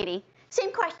pen lady.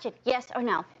 Same question, yes or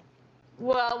no?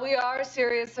 Well, we are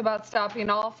serious about stopping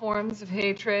all forms of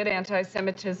hatred,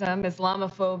 anti-Semitism,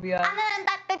 Islamophobia. And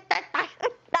then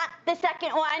the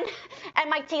second one,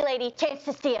 MIT lady, chance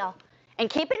to steal. And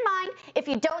keep in mind, if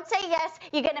you don't say yes,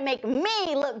 you're going to make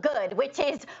me look good, which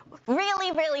is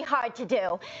really, really hard to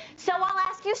do. So I'll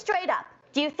ask you straight up.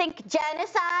 Do you think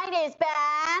genocide is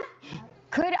bad?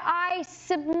 Could I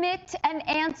submit an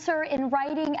answer in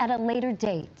writing at a later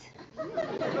date?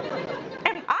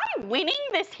 Am I winning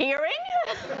this hearing?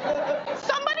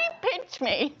 Somebody pinch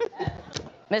me.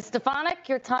 Ms. Stefanik,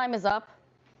 your time is up.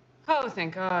 Oh,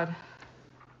 thank God.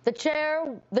 The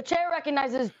chair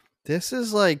recognizes... This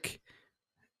is like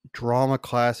drama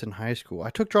class in high school. I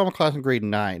took drama class in grade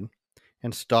 9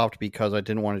 and stopped because I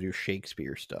didn't want to do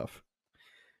Shakespeare stuff.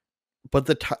 But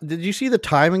did you see the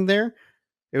timing there?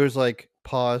 It was like,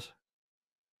 pause.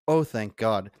 Oh, thank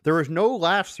God. There was no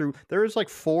laughs through. There was like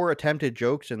 4 attempted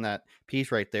jokes in that piece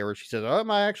right there where she says, "Oh,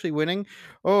 am I actually winning?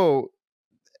 Oh,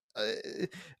 uh,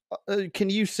 can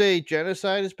you say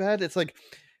genocide is bad?" It's like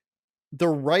the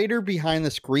writer behind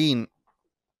the screen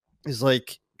is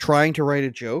like trying to write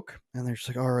a joke, and they're just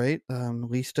like, "All right,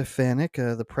 Lee Stefanik,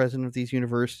 the president of these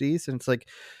universities," and it's like,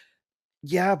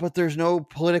 yeah, but there's no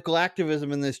political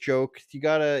activism in this joke. You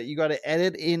gotta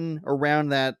edit in around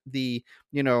that the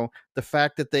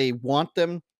fact that they want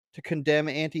them to condemn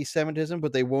anti-Semitism,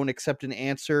 but they won't accept an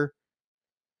answer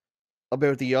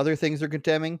about the other things they're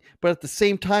condemning. But at the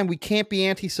same time, we can't be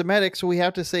anti-Semitic, so we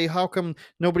have to say, how come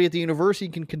nobody at the university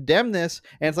can condemn this?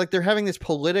 And it's like they're having this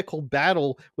political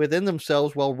battle within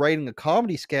themselves while writing a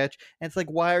comedy sketch. And it's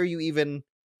like, why are you even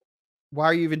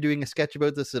doing a sketch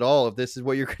about this at all if this is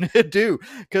what you're going to do?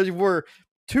 Because we're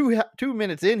 2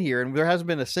 minutes in here and there hasn't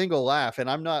been a single laugh, and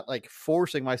I'm not like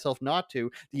forcing myself not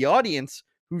to. The audience,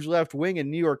 who's left wing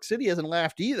in New York City, hasn't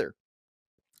laughed either.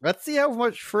 Let's see how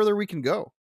much further we can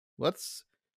go. Let's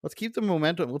keep the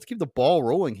momentum. Let's keep the ball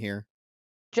rolling here.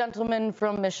 Gentleman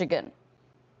from Michigan.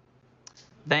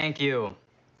 Thank you.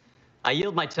 I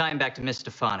yield my time back to Miss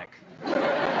Stefanik.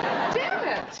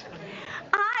 Damn it.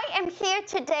 I am here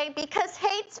today because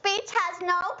hate speech has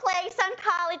no place on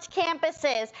college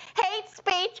campuses. Hate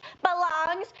speech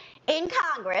belongs in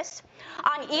Congress,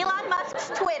 on Elon Musk's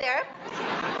Twitter,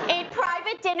 in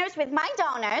private dinners with my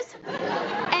donors,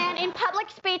 and in public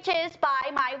speeches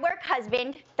by my work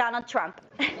husband, Donald Trump.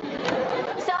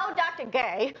 So, Dr.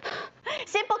 Gay,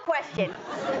 simple question.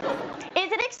 Is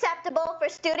it acceptable for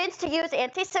students to use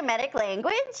anti-Semitic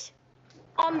language?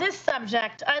 On this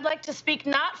subject, I'd like to speak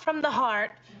not from the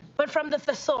heart, but from the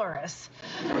thesaurus.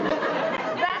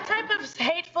 That type of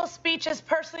hateful speech is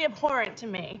personally abhorrent to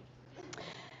me.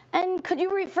 And could you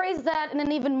rephrase that in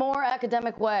an even more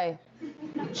academic way?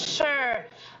 Sure.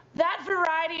 That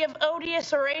variety of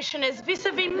odious oration is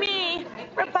vis-a-vis me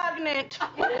repugnant.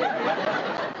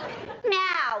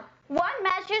 Now, what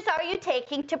measures are you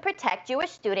taking to protect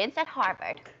Jewish students at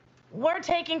Harvard? We're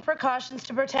taking precautions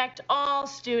to protect all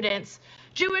students.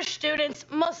 Jewish students,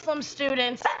 Muslim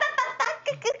students.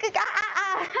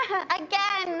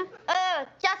 Again,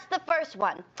 just the first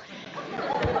one.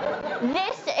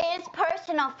 This is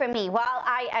personal for me. While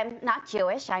I am not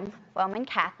Jewish, I'm Roman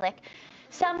Catholic.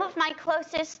 Some of my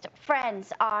closest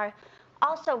friends are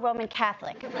also Roman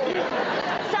Catholic.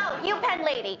 So, you Penn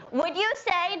lady, would you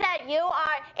say that you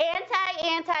are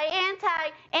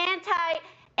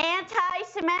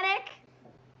anti-Semitic?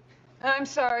 I'm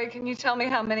sorry, can you tell me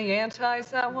how many antis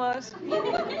that was? I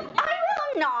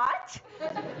will not.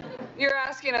 You're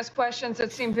asking us questions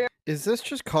that seem very... Is this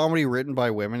just comedy written by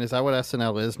women? Is that what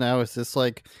SNL is now? Is this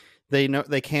like they know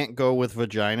they can't go with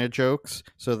vagina jokes,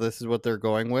 so this is what they're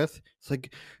going with? It's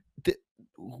like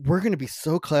we're going to be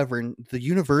so clever, and the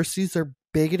universities are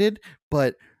bigoted,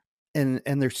 but and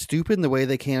they're stupid in the way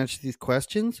they can't answer these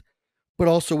questions. But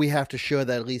also, we have to show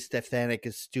that at least Stefanik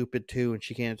is stupid too, and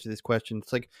she can't answer these questions.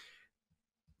 It's like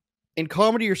in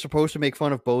comedy, you're supposed to make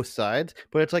fun of both sides,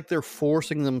 but it's like they're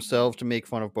forcing themselves to make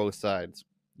fun of both sides.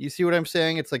 You see what I'm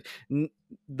saying? It's like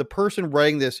the person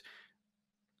writing this,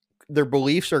 their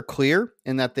beliefs are clear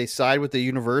in that they side with the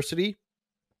university,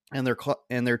 and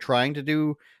they're trying to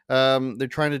do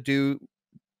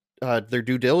their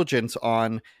due diligence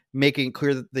on making it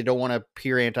clear that they don't want to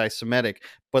appear anti-Semitic,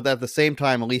 but at the same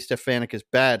time, Elise Stefanik is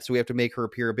bad, so we have to make her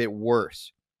appear a bit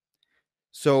worse.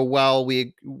 So while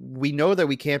we know that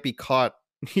we can't be caught,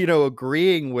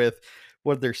 agreeing with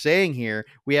what they're saying here,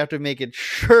 we have to make it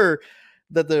sure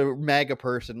that the MAGA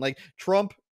person, like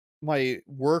Trump, my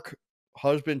work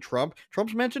husband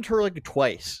Trump's mentioned her like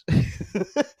twice.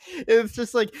 It's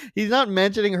just like he's not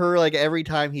mentioning her like every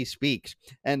time he speaks,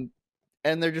 and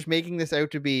they're just making this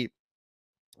out to be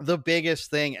the biggest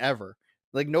thing ever.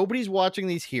 Like nobody's watching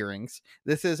these hearings.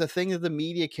 This is a thing that the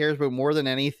media cares about more than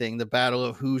anything. The battle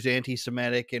of who's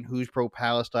anti-Semitic and who's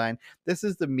pro-Palestine. This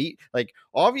is like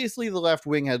obviously the left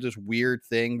wing has this weird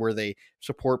thing where they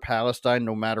support Palestine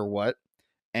no matter what.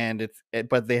 And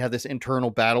but they have this internal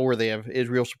battle where they have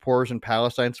Israel supporters and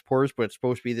Palestine supporters, but it's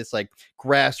supposed to be this like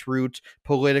grassroots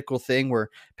political thing where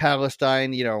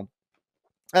Palestine,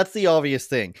 that's the obvious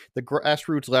thing. The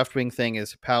grassroots left-wing thing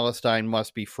is Palestine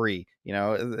must be free,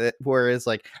 whereas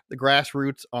like the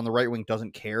grassroots on the right wing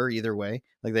doesn't care either way.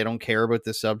 Like they don't care about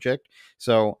this subject.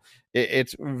 So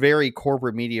it's very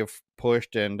corporate media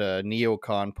pushed and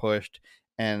neocon pushed,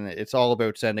 and it's all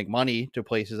about sending money to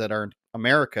places that aren't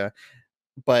America.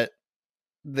 But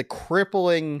the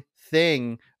crippling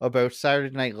thing about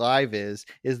Saturday Night Live is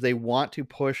they want to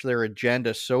push their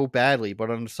agenda so badly, but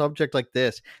on a subject like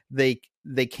this, they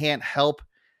can't help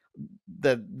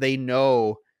that they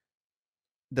know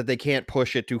that they can't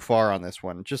push it too far on this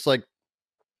one. Just like,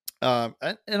 and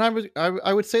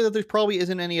I would say that there probably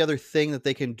isn't any other thing that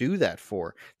they can do that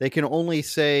for. They can only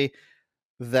say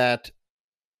that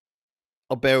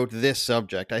about this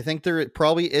subject. I think there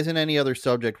probably isn't any other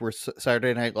subject where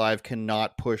Saturday Night Live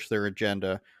cannot push their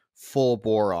agenda full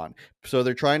bore on. So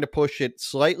they're trying to push it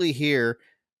slightly here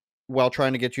while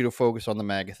trying to get you to focus on the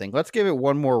MAGA thing. Let's give it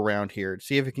one more round here to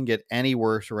see if it can get any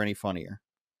worse or any funnier.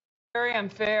 Very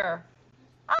unfair.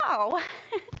 Oh,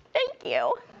 thank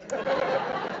you.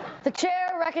 The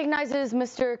chair recognizes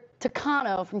Mr.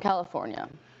 Takano from California.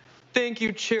 Thank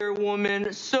you,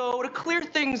 Chairwoman. So, to clear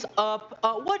things up,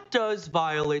 what does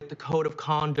violate the code of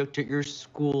conduct at your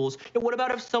schools? And what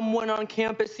about if someone on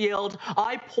campus yelled,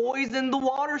 "I poisoned the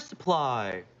water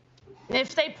supply"?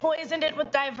 If they poisoned it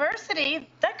with diversity,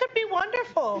 that could be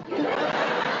wonderful.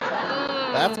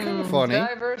 That's kind of funny.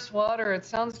 Diverse water. It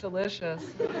sounds delicious.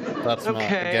 That's not,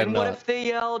 Okay, again, and what not. if they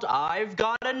yelled, "I've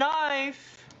got a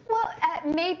knife"? Well,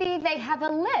 maybe they have a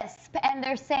lisp and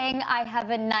they're saying, "I have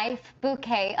a knife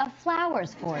bouquet of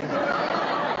flowers for you."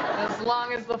 As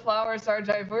long as the flowers are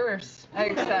diverse, I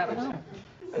accept.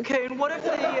 Okay, and what if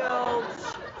they yelled,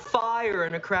 "Fire"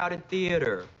 in a crowded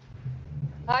theater?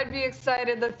 I'd be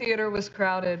excited the theater was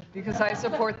crowded because I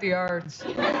support the arts.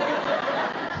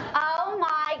 Oh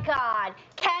my God.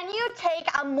 Can you take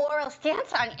a moral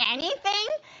stance on anything?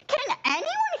 Can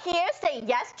anyone here say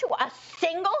yes to a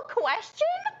single question?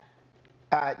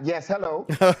 Yes, hello.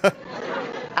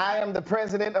 I am the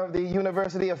president of the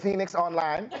University of Phoenix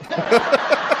Online.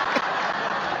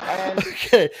 And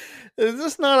Okay, is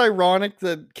this not ironic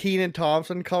that Kenan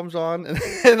Thompson comes on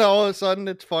and all of a sudden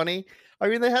it's funny? I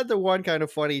mean, they had the one kind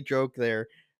of funny joke there,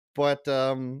 but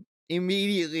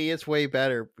immediately it's way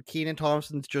better. Kenan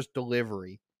Thompson's just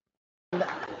delivery.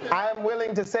 I'm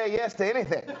willing to say yes to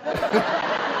anything.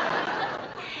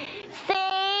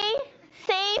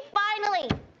 See, finally,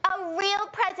 a real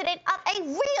president of a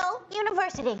real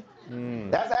university.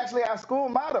 That's actually our school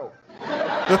motto.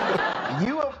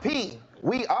 U of P,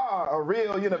 we are a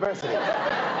real university.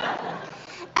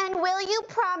 And will you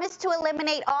promise to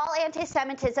eliminate all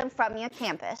anti-Semitism from your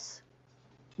campus?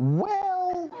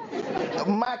 Well,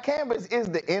 my campus is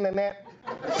the internet,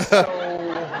 so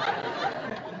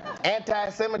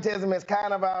anti-Semitism is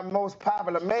kind of our most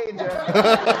popular major.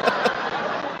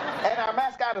 And our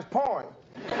mascot is porn.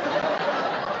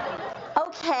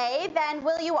 Okay, then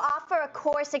will you offer a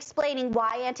course explaining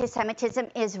why anti-Semitism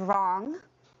is wrong?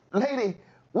 Lady,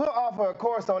 we'll offer a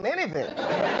course on anything.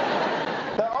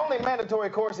 The only mandatory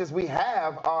courses we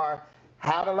have are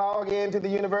how to log into the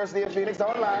University of Phoenix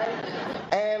Online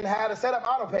and how to set up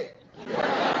autopay.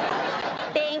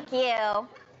 Thank you.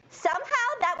 Somehow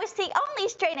that was the only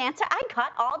straight answer I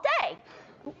got all day.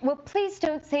 Well, please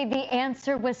don't say the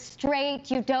answer was straight.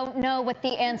 You don't know what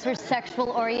the answer's sexual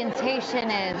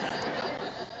orientation is.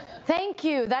 Thank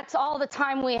you. That's all the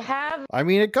time we have. I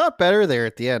mean, it got better there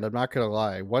at the end. I'm not going to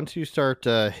lie. Once you start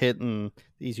hitting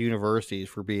these universities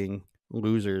for being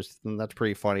losers, then that's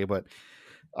pretty funny. But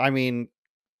I mean,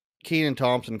 Kenan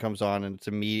Thompson comes on and it's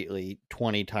immediately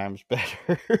 20 times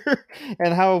better.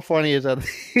 And how funny is that?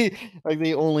 Like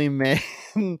the only man.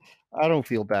 I don't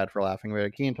feel bad for laughing about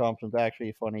it. Kenan Thompson's actually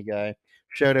a funny guy.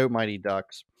 Shout out Mighty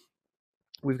Ducks.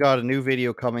 We've got a new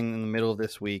video coming in the middle of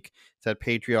this week. It's at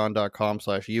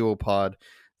patreon.com/UOPod.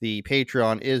 The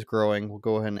Patreon is growing. We'll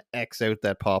go ahead and X out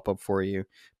that pop-up for you.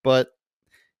 But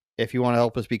if you want to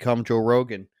help us become Joe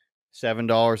Rogan,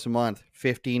 $7 a month,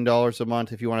 $15 a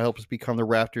month. If you want to help us become the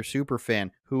Raptor super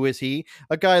fan, who is he?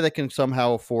 A guy that can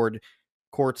somehow afford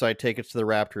courtside tickets to the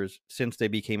Raptors since they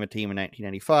became a team in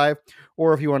 1995.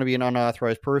 Or if you want to be an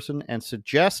unauthorized person and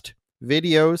suggest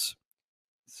videos,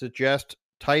 suggest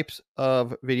types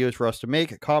of videos for us to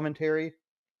make, a commentary,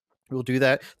 we'll do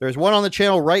that. There's one on the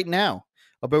channel right now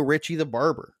about Richie the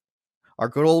Barber, our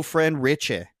good old friend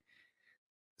Richie.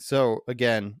 So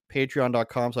again,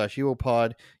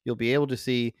 patreon.com/UOPod. You'll be able to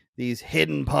see these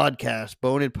hidden podcasts,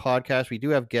 boned podcasts. We do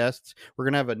have guests. We're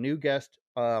going to have a new guest.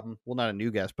 Well, not a new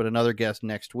guest, but another guest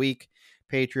next week.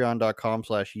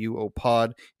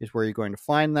 Patreon.com/UOPod is where you're going to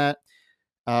find that.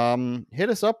 Hit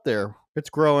us up there. It's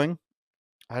growing.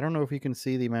 I don't know if you can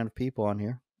see the amount of people on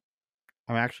here.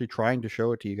 I'm actually trying to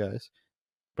show it to you guys,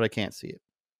 but I can't see it.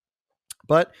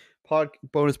 But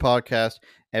bonus podcast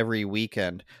every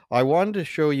weekend. I wanted to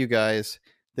show you guys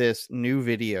this new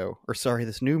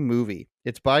this new movie.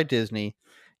 It's by Disney.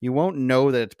 You won't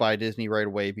know that it's by Disney right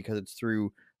away because it's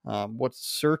through what's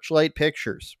Searchlight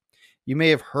Pictures. You may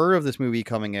have heard of this movie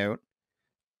coming out,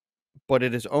 but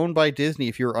it is owned by Disney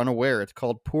if you're unaware. It's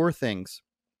called Poor Things.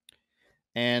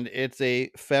 and it's a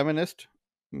feminist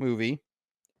movie.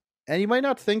 And you might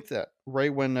not think that right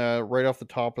off the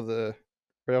top of the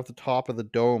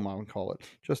dome, I would call it.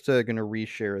 Just going to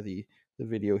reshare the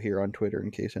video here on Twitter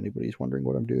in case anybody's wondering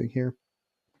what I'm doing here.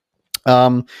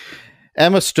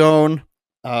 Emma Stone,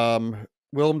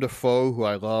 Willem Dafoe, who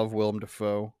I love, Willem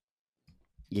Dafoe.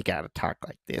 You got to talk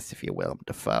like this if you're Willem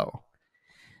Dafoe.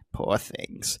 Poor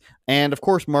things. And of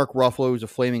course, Mark Ruffalo is a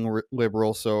flaming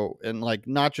liberal, so, and like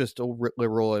not just a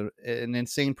liberal, an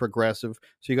insane progressive.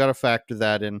 So you got to factor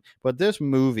that in. But this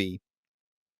movie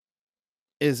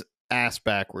is ass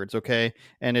backwards, okay?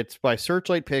 And it's by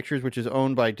Searchlight Pictures, which is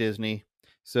owned by Disney.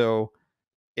 So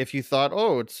if you thought,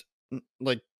 oh, it's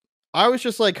like, I was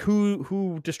just like,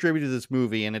 who distributed this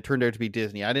movie? And it turned out to be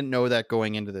Disney. I didn't know that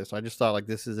going into this. I just thought like,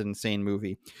 this is an insane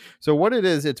movie. So what it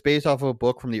is, it's based off of a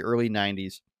book from the early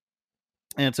 90s.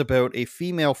 And it's about a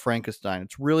female Frankenstein.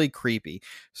 It's really creepy.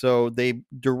 So they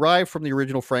derive from the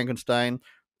original Frankenstein.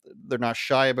 They're not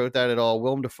shy about that at all.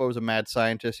 Willem Dafoe is a mad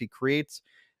scientist. He creates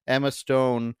Emma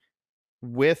Stone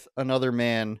with another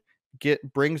man,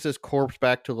 brings this corpse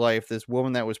back to life, this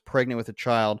woman that was pregnant with a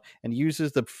child, and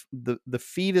uses the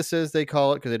fetus, as they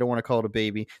call it, because they don't want to call it a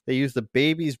baby. They use the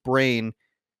baby's brain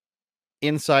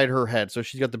inside her head. So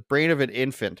she's got the brain of an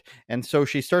infant. And so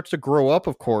she starts to grow up,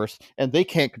 of course, and they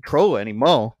can't control her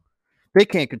anymore. They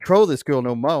can't control this girl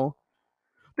no more.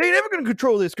 They ain't never going to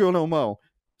control this girl no more.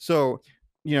 So,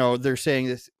 they're saying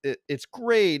this, it's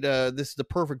great. This is the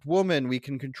perfect woman. We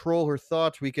can control her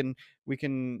thoughts. We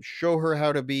can show her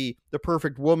how to be the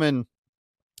perfect woman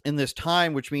in this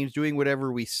time, which means doing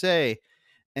whatever we say.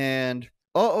 And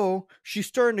she's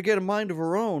starting to get a mind of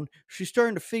her own. She's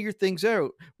starting to figure things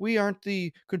out. We aren't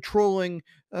the controlling,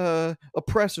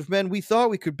 oppressive men we thought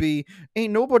we could be.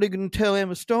 Ain't nobody gonna tell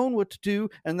Emma Stone what to do.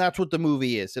 And that's what the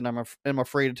movie is. And I'm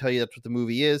afraid to tell you that's what the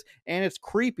movie is. And it's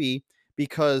creepy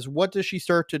because what does she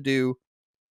start to do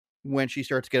when she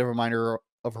starts to get a reminder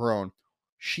of her own?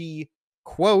 She,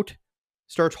 quote,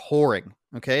 starts whoring.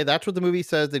 Okay, that's what the movie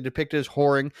says. They depict it as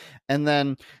whoring. And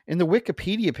then in the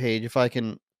Wikipedia page, if I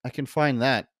can find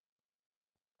that,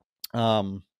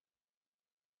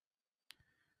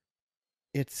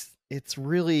 it's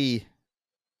really,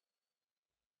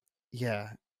 yeah,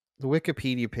 the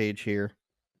Wikipedia page here,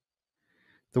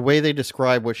 the way they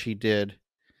describe what she did.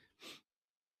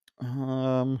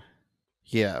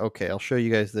 Yeah, okay, I'll show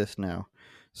you guys this now.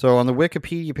 So on the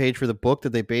Wikipedia page for the book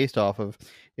that they based off of,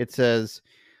 it says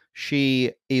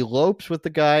she elopes with the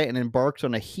guy and embarks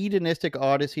on a hedonistic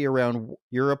odyssey around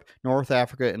Europe, North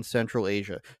Africa, and Central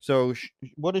Asia. So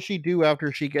what does she do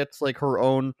after she gets like her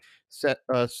own sense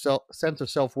of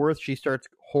self-worth? She starts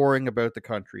whoring about the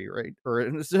country, right? Or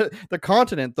the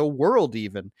continent, the world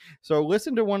even. So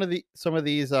listen to some of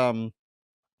these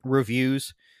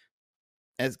reviews,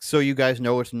 so you guys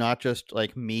know it's not just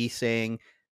like me saying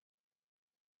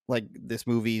like this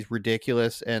movie's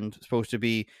ridiculous and supposed to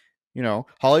be,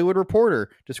 Hollywood Reporter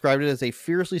described it as a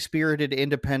fiercely spirited,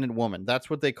 independent woman. That's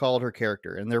what they called her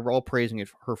character, and they're all praising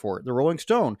her for it. The Rolling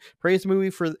Stone praised the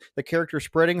movie for the character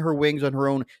spreading her wings on her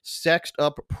own sexed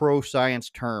up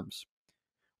pro-science terms,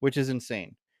 which is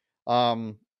insane.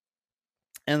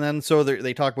 And then so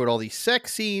they talk about all these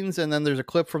sex scenes, and then there's a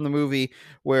clip from the movie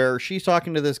where she's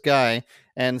talking to this guy.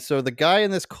 And so the guy in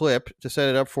this clip, to set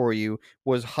it up for you,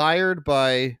 was hired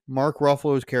by Mark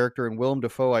Ruffalo's character and Willem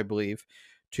Dafoe, I believe,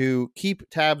 to keep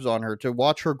tabs on her, to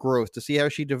watch her growth, to see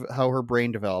how her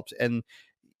brain develops. And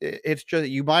it's just,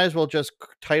 you might as well just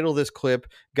title this clip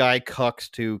 "Guy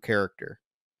Cucks to Character."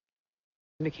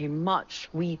 Became much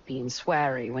weepy and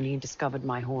sweary when he discovered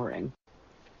my whoring.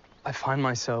 I find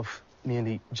myself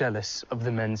merely jealous of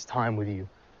the men's time with you,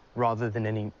 rather than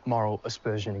any moral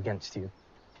aspersion against you.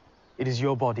 It is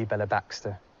your body, Bella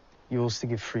Baxter, yours to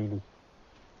give freely.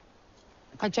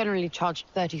 I generally charged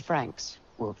 30 francs.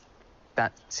 Well,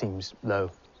 that seems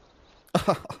low.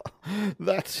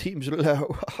 That seems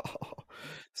low.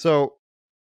 So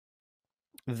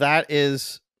that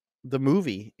is the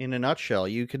movie in a nutshell.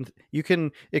 You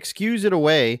can excuse it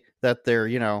away that they're,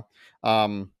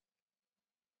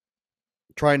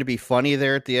 trying to be funny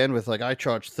there at the end with like, I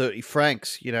charged 30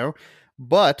 francs,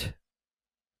 but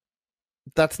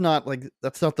that's not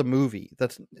the movie.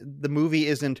 The movie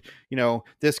isn't,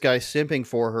 this guy simping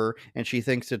for her and she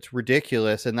thinks it's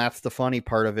ridiculous. And that's the funny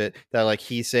part of it, that like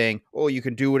he's saying, oh, you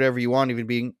can do whatever you want, even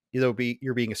being, you're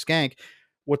being a skank.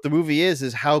 What the movie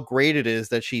is how great it is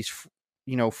that she's,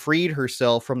 freed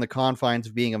herself from the confines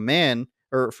of being a man,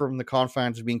 or from the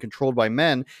confines of being controlled by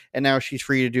men. And now she's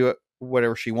free to do it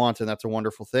whatever she wants, and that's a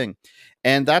wonderful thing.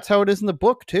 And that's how it is in the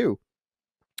book too.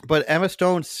 But Emma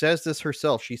Stone says this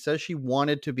herself. She says she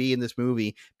wanted to be in this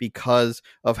movie because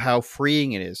of how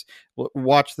freeing it is.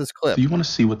 Watch this clip. Do you want to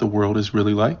see what the world is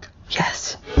really like?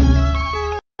 Yes.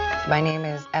 My name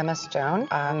is Emma Stone.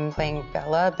 I'm playing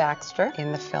Bella Baxter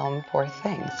in the film Poor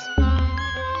Things.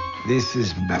 This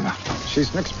is Bella.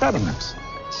 She's an experiment.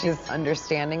 She's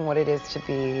understanding what it is to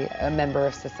be a member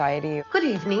of society. Good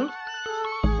evening.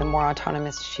 The more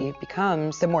autonomous she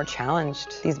becomes, the more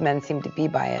challenged these men seem to be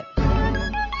by it.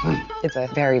 It's a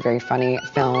very, very funny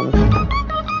film.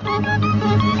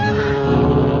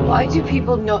 Why do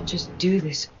people not just do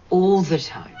this all the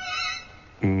time?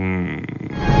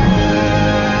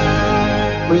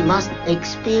 We must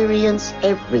experience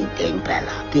everything,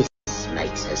 Bella. This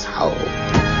makes us whole.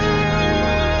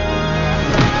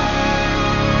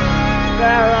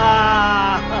 Bella!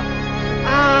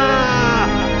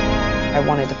 I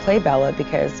wanted to play Bella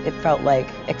because it felt like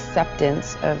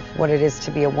acceptance of what it is to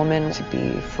be a woman, to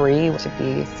be free, to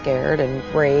be scared and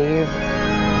brave.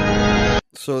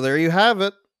 So there you have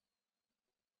it.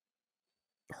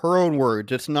 Her own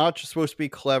words. It's not just supposed to be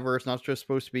clever. It's not just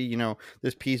supposed to be,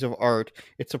 this piece of art.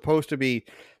 It's supposed to be,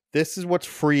 this is what's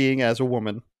freeing as a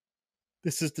woman.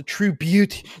 This is the true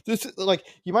beauty. This is like,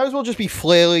 you might as well just be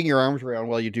flailing your arms around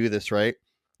while you do this, right?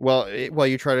 Well, while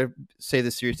you try to say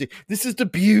this seriously, this is the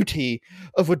beauty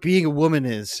of what being a woman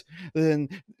is, and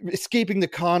escaping the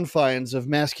confines of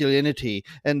masculinity.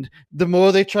 And the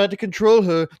more they try to control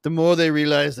her, the more they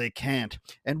realize they can't.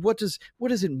 And what does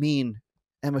it mean,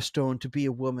 Emma Stone, to be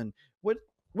a woman?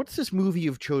 What's this movie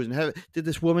you've chosen? Did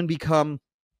this woman become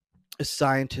a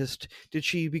scientist? Did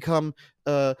she become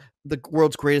the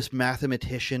world's greatest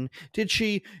mathematician? Did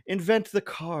she invent the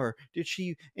car? Did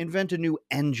she invent a new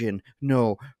engine?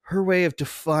 No, her way of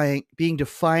being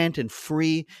defiant and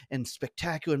free and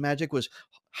spectacular magic was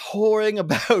whoring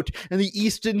about in the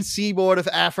eastern seaboard of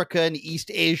Africa and East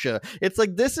Asia. It's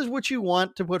like, this is what you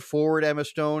want to put forward, Emma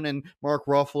Stone and Mark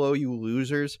Ruffalo, you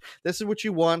losers. This is what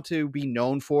you want to be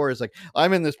known for, is like,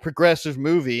 I'm in this progressive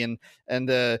movie, and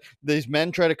these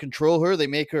men try to control her. They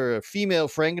make her a female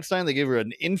Frankenstein. They give her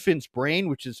an infant's brain,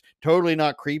 which is totally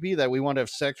not creepy, that we want to have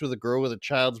sex with a girl with a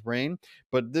child's brain.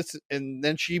 But and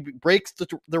then she breaks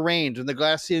the reins and the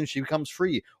glass ceiling. She becomes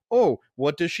free. Oh,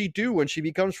 what does she do when she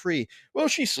becomes free? Well,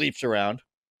 she sleeps around.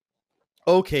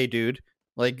 Okay, dude.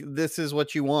 Like, this is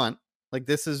what you want. Like,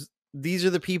 these are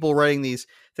the people writing these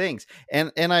things.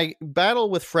 And I battle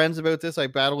with friends about this. I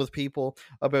battle with people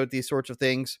about these sorts of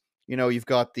things. You've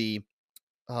got the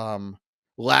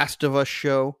Last of Us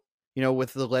show,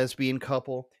 with the lesbian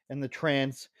couple and the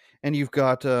trans, and you've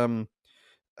got the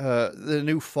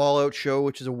new Fallout show,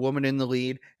 which is a woman in the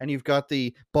lead, and you've got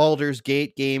the Baldur's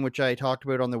Gate game, which I talked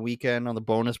about on the weekend on the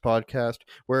bonus podcast,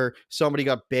 where somebody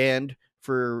got banned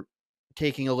for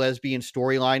taking a lesbian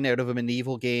storyline out of a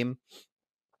medieval game.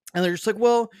 And they're just like,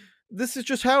 well, this is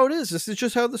just how it is. This is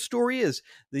just how the story is.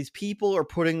 These people are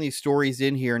putting these stories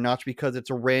in here not because it's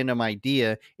a random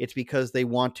idea. It's because they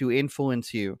want to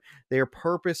influence you. They are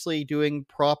purposely doing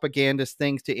propagandist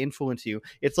things to influence you.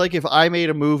 It's like if I made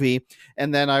a movie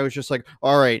and then I was just like,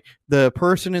 all right, the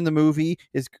person in the movie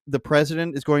is the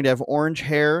president is going to have orange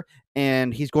hair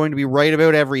and he's going to be right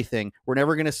about everything. We're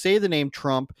never going to say the name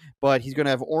Trump, but he's going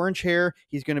to have orange hair.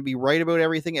 He's going to be right about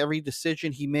everything. Every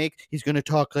decision he makes, he's going to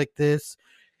talk like this.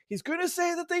 He's going to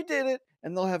say that they did it,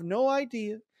 and they'll have no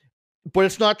idea. But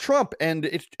it's not Trump, and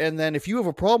then if you have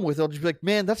a problem with it, I'll just be like,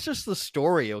 man, that's just the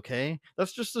story, okay?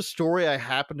 That's just the story I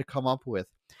happen to come up with.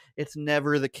 It's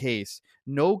never the case.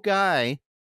 No guy,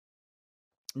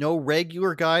 no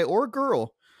regular guy or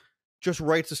girl just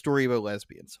writes a story about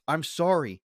lesbians. I'm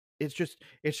sorry. It's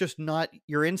just not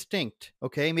your instinct,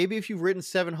 okay? Maybe if you've written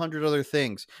 700 other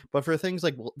things, but for things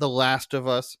like The Last of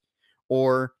Us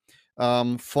or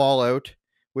Fallout,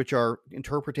 which are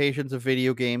interpretations of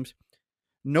video games,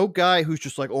 no guy who's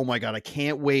just like, oh my God, I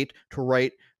can't wait to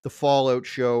write the Fallout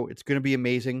show. It's going to be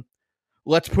amazing.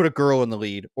 Let's put a girl in the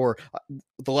lead. Or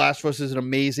The Last of Us is an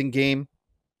amazing game.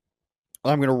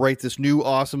 I'm going to write this new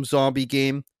awesome zombie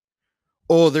game.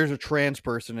 Oh, there's a trans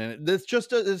person in it.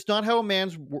 It's not how a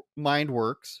man's mind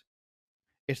works.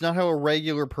 It's not how a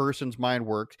regular person's mind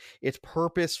works. It's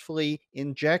purposefully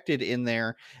injected in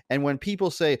there. And when people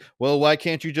say, well, why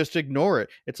can't you just ignore it?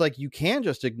 It's like, you can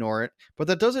just ignore it, but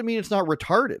that doesn't mean it's not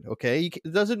retarded, okay?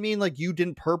 It doesn't mean like you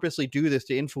didn't purposely do this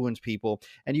to influence people.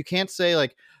 And you can't say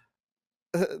like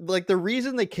the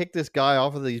reason they kicked this guy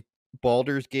off of these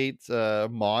Baldur's Gate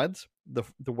mods the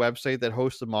website that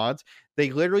hosts the mods,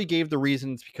 they literally gave the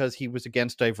reasons because he was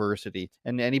against diversity,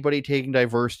 and anybody taking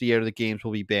diversity out of the games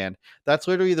will be banned. That's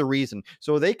literally the reason.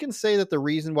 So they can say that the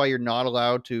reason why you're not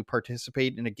allowed to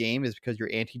participate in a game is because you're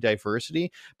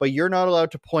anti-diversity, but you're not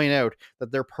allowed to point out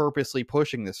that they're purposely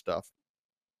pushing this stuff.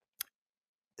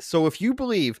 So if you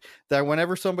believe that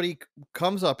whenever somebody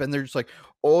comes up and they're just like,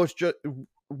 oh, it's just,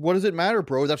 what does it matter,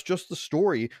 bro? That's just the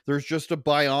story. There's just a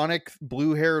bionic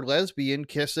blue-haired lesbian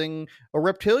kissing a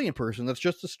reptilian person. That's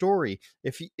just the story.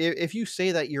 If you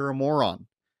say that, you're a moron.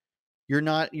 You're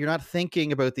not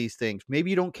thinking about these things. Maybe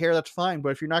you don't care, that's fine.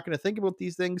 But if you're not going to think about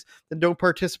these things, then don't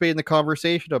participate in the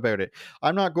conversation about it.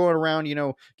 I'm not going around,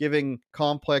 giving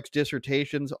complex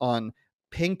dissertations on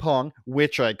ping pong,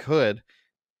 which I could,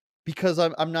 because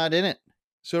I'm not in it.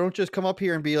 So don't just come up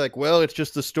here and be like, well, it's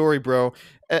just the story, bro.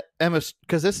 Emma,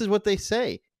 because this is what they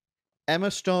say.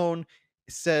 Emma Stone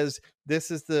says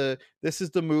this is the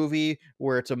movie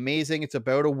where it's amazing. It's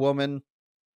about a woman,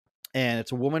 and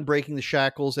it's a woman breaking the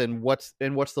shackles. And what's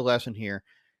the lesson here?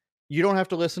 You don't have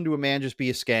to listen to a man just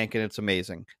be a skank, and it's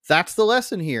amazing. That's the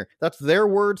lesson here. That's their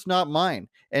words, not mine.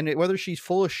 And whether she's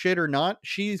full of shit or not,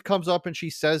 she comes up and she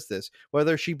says this.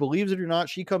 Whether she believes it or not,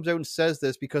 she comes out and says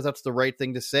this because that's the right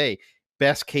thing to say.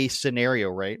 Best case scenario,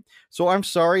 right? So I'm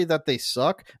sorry that they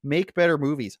suck. Make better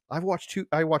movies. I watched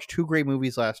two great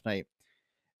movies last night,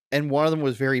 and one of them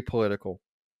was very political.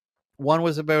 One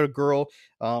was about a girl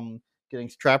getting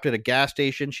trapped at a gas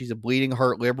station. She's a bleeding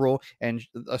heart liberal, and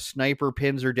a sniper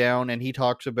pins her down, and he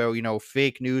talks about,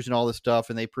 fake news and all this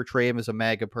stuff, and they portray him as a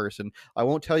MAGA person. I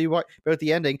won't tell you about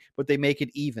the ending, but they make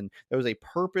it even. That was a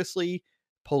purposely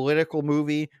political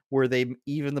movie where they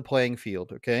even the playing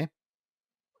field, okay?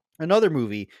 Another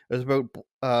movie is about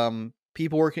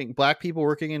black people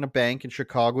working in a bank in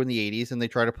Chicago in the 80s, and they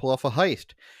try to pull off a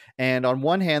heist. And on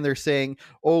one hand, they're saying,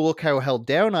 oh, look how held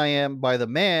down I am by the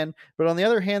man. But on the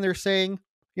other hand, they're saying,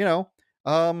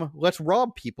 let's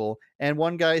rob people. And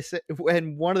one of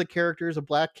the characters, a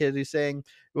black kid, is saying,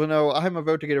 well, no, I'm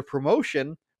about to get a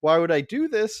promotion. Why would I do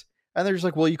this? And they're just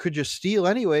like, well, you could just steal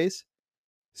anyways.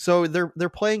 So they're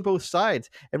playing both sides.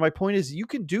 And my point is, you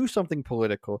can do something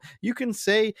political. You can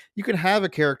have a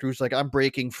character who's like, I'm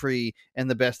breaking free, and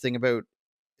the best thing about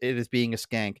it is being a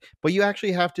skank. But you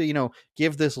actually have to,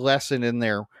 give this lesson in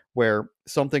there where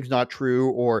something's not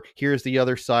true, or here's the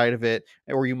other side of it,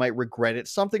 or you might regret it,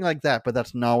 something like that. But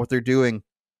that's not what they're doing.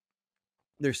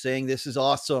 They're saying this is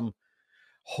awesome,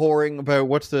 whoring about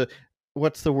what's the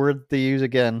word they use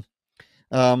again?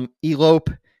 Elope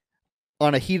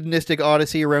on a hedonistic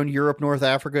odyssey around Europe, North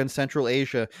Africa, and Central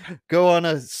Asia. Go on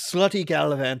a slutty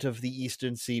gallivant of the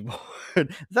Eastern Seaboard.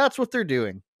 That's what they're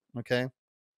doing. Okay.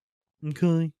 That's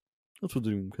what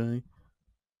they're doing.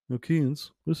 Okay,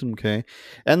 listen. Okay.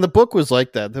 And the book was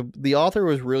like that. The author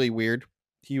was really weird.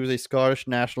 He was a Scottish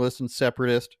nationalist and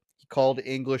separatist. He called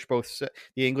the English both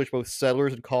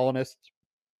settlers and colonists.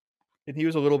 And he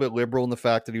was a little bit liberal in the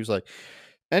fact that he was like,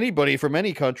 anybody from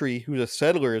any country who's a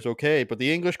settler is okay, but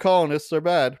the English colonists are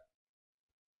bad.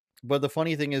 But the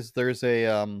funny thing is, there's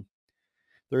a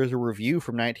review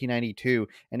from 1992,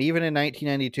 and even in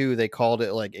 1992, they called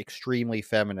it like extremely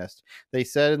feminist. They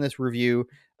said in this review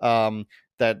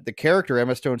that the character,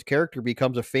 Emma Stone's character,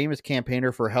 becomes a famous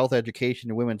campaigner for health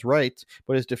education and women's rights,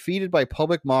 but is defeated by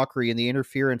public mockery and the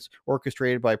interference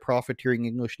orchestrated by profiteering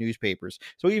English newspapers.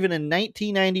 So even in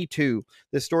 1992,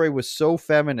 this story was so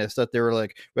feminist that they were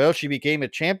like, well, she became a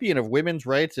champion of women's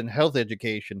rights and health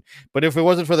education. But if it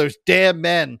wasn't for those damn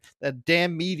men, that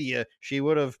damn media, she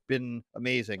would have been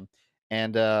amazing.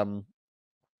 And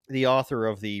the author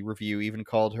of the review even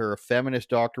called her a feminist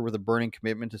doctor with a burning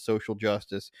commitment to social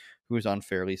justice who is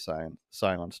unfairly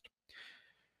silenced.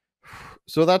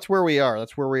 So that's where we are.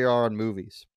 That's where we are on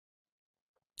movies.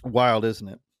 Wild, isn't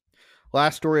it?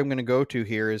 Last story I'm going to go to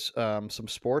here is some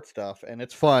sports stuff, and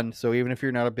it's fun. So even if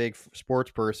you're not a big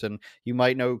sports person, you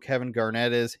might know who Kevin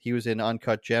Garnett is. He was in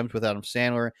Uncut Gems with Adam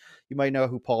Sandler. You might know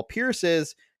who Paul Pierce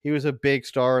is. He was a big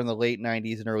star in the late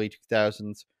 90s and early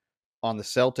 2000s. On the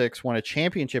Celtics, won a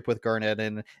championship with Garnett,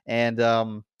 and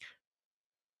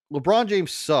LeBron James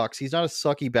sucks. He's not a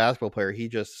sucky basketball player. He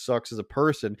just sucks as a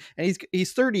person. And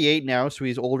he's 38 now, so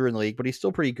he's older in the league, but he's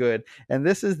still pretty good. And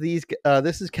this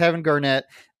is Kevin Garnett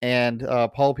and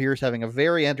Paul Pierce having a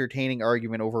very entertaining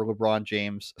argument over LeBron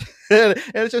James. And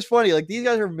it's just funny. Like, these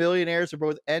guys are millionaires. They're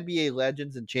both NBA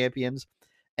legends and champions.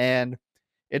 And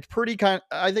it's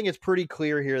I think it's pretty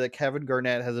clear here that Kevin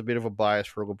Garnett has a bit of a bias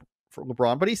for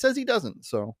LeBron, but he says he doesn't.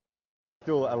 So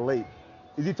still elite.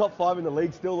 Is he top 5 in the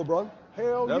league still, LeBron?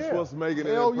 Hell That's what's making it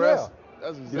Hell impressive. Yeah.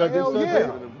 That's exactly what's making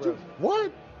it impressive.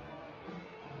 What?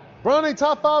 Bron ain't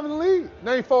top 5 in the league.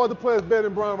 Name 4 other players better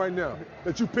than Bron right now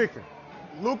that you picking.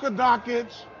 Luka Doncic,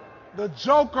 the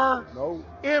Joker, No.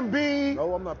 Embiid,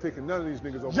 No, I'm not picking none of these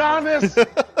niggas over. Giannis,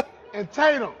 and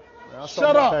Tatum. Man, I saw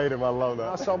Shut up. Tatum, I love that.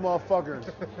 I saw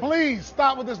motherfuckers. Please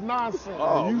stop with this nonsense.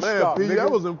 Oh, You man, stop, P, nigga. that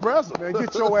was impressive. Man,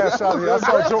 get your ass out of here.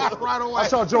 Right away. I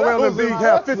saw Joel Embiid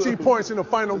have 15 points in the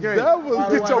final game.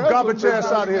 Get your garbage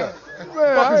ass out of here.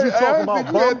 Man, fuck is you talking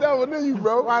about, bum? That one in you,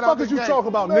 bro. Right Fuck out is the you gate. talking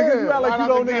about, Man, nigga? You act like right you out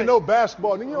don't the nigga gate. know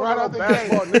basketball. Nigga, you don't Right know out the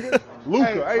basketball, gate. nigga. Luka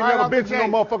Hey, ain't right never out been the to no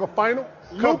gate. motherfucking final.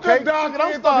 Luka Cupcake. Doncic, What I'm the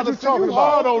fuck starting you to see talking you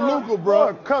about? hard on Luka,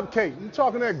 bro. Cupcake. You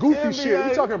talking that goofy shit. NBA.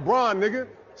 We talking Bron, nigga.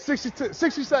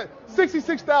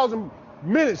 66,000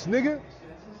 minutes, nigga.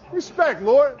 Respect,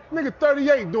 Lord. Nigga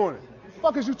 38 doing it.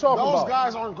 Fuck is you talking Those about?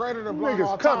 guys aren't greater than Bron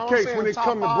all Niggas the time. I'm cupcakes saying when they top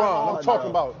come to 5 Bron. all I'm the talking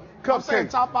time. about I'm saying cupcakes.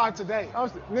 top 5 today.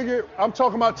 Nigga, I'm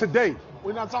talking about today.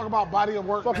 We're not talking about body of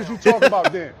work. Fuck now. is you talking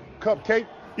about then? Cupcake?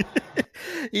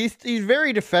 He's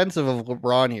very defensive of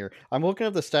LeBron here. I'm looking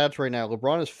at the stats right now.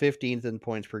 LeBron is 15th in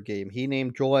points per game. He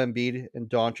named Joel Embiid and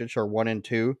Doncic are 1 and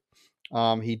 2.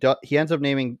 He ends up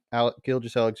naming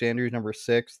Gilgeous-Alexander, who's number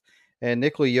 6, and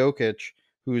Nikola Jokic,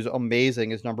 who's amazing,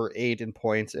 is number 8 in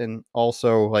points, and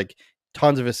also like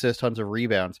tons of assists, tons of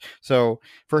rebounds. So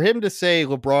for him to say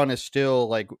LeBron is still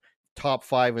like top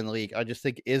 5 in the league, I just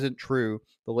think isn't true.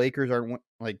 The Lakers aren't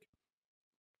like.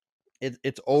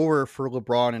 It's over for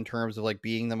LeBron in terms of like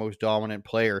being the most dominant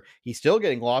player. He's still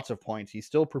getting lots of points. He's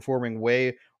still performing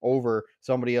way over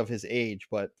somebody of his age.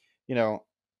 But, you know,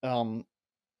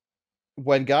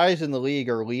 when guys in the league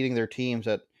are leading their teams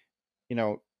at,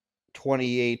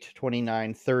 28,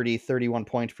 29, 30, 31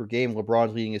 points per game,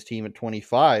 LeBron's leading his team at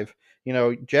 25,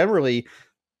 generally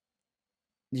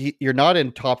you're not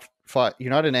in top 5.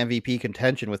 You're not in MVP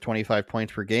contention with 25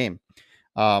 points per game.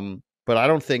 But I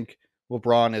don't think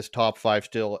LeBron is top 5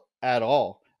 still at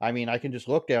all. I mean, I can just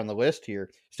look down the list here.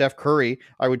 Steph Curry,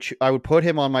 I would put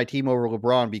him on my team over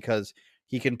LeBron because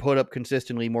he can put up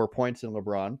consistently more points than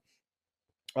LeBron.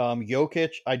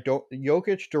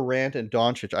 Jokic, Durant, and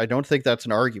Doncic, I don't think that's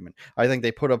an argument. I think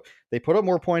they put up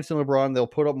more points than LeBron. They'll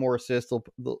put up more assists.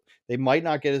 They might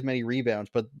not get as many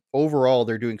rebounds, but overall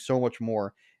they're doing so much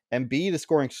more. Embiid is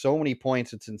scoring so many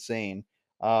points, it's insane.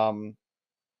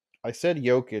 I said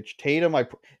Jokic. Tatum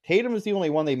is the only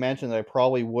one they mentioned that I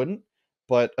probably wouldn't,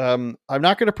 but I'm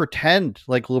not going to pretend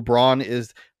like LeBron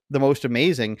is the most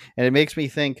amazing, and it makes me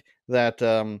think that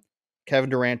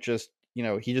Kevin Durant just,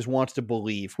 he just wants to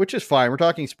believe, which is fine. We're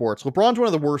talking sports. LeBron's one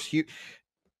of the worst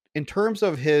in terms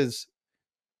of his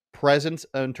presence,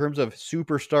 in terms of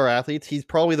superstar athletes. He's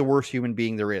probably the worst human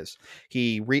being there is.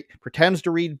 He pretends to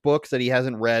read books that he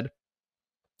hasn't read.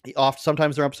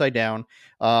 Sometimes they're upside down.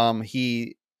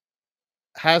 He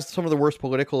has some of the worst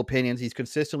political opinions. He's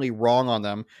consistently wrong on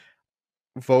them.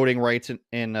 Voting rights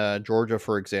in Georgia,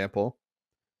 for example.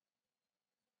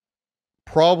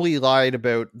 Probably lied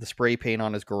about the spray paint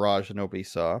on his garage that nobody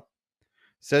saw.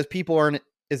 Says people aren't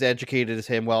as educated as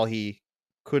him while he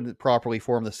couldn't properly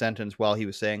form the sentence while he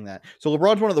was saying that. So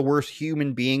LeBron's one of the worst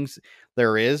human beings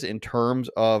there is in terms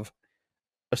of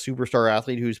a superstar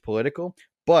athlete who's political.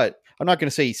 But I'm not going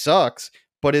to say he sucks.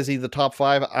 But is he the top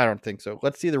 5? I don't think so.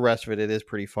 Let's see the rest of it. It is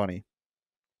pretty funny.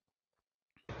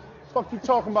 Fuck you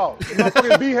talking about?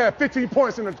 Motherfucking B had 15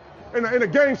 points in a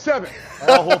game 7.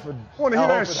 Want to hear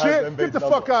that shit? Get the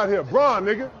fuck out of here, Bron,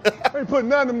 nigga. Ain't putting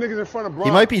none of them niggas in front of Bron.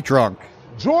 He might be drunk.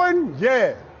 Jordan,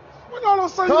 yeah.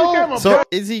 So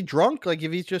is he drunk? Like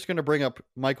if he's just going to bring up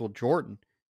Michael Jordan,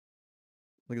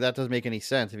 like that doesn't make any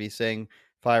sense. If he's saying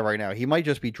 5 right now, he might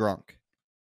just be drunk.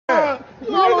 You ain't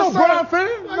no Bron fan.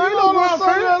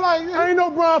 I ain't no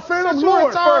Bron fan. I'm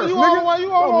Lord first, nigga. I'm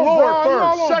Lord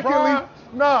first. Secondly,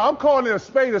 I'm calling it a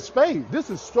spade. This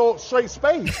is straight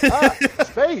spade.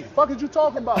 Spade. Fuck is you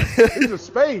talking about? These are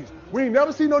spades. We ain't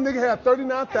never seen no nigga have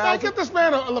 39,000. Get this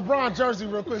man a LeBron jersey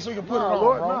real quick so you can put it on,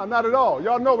 Lord, bro. Nah, not at all.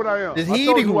 Y'all know what I am. Is he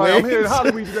eating wings? I'm here in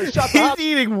Hollywood today. He's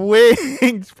eating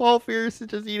wings. Paul Pierce is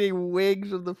just eating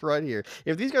wings in the front here.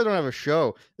 If these guys don't have a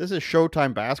show, this is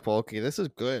Showtime basketball. Okay, this is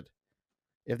good.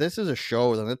 If this is a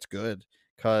show, then it's good.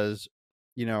 Because,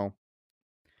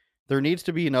 there needs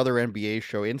to be another NBA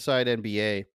show, Inside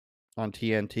NBA on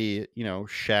TNT,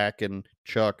 Shaq and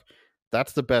Chuck.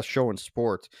 That's the best show in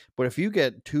sports. But if you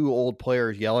get 2 old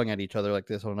players yelling at each other like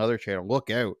this on another channel, look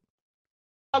out.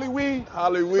 Hollyweed.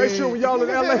 Make sure when y'all in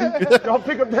LA, y'all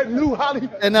pick up that new Holly.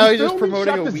 And now he's just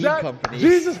promoting a weed company.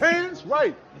 Jesus hands,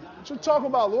 right. What you talking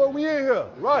about, Lord? We in here.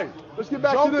 Right. Let's get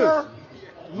back to this.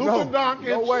 Luka Doncic.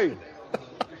 No way.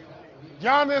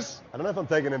 Giannis. I don't know if I'm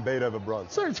taking Embiid over Bron.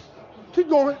 Keep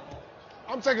going.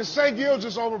 I'm taking Shai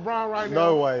Gilgeous over Bron right now.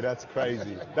 No way, that's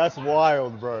crazy. That's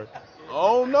wild, bro.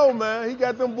 Oh no, man. He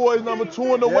got them boys number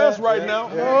 2 in the West right now.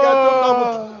 He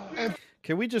got them number 2.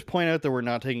 Can we just point out that we're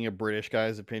not taking a British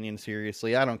guy's opinion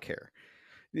seriously? I don't care.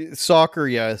 Soccer,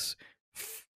 yes.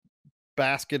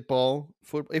 Basketball,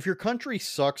 football. If your country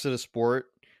sucks at a sport,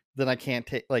 then I can't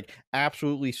take, like,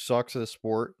 absolutely sucks at a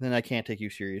sport, then I can't take you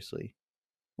seriously.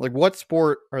 Like, what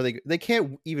sport are they? They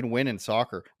can't even win in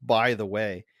soccer, by the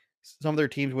way. Some of their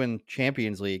teams win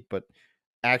Champions League, but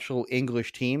actual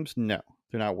English teams, no,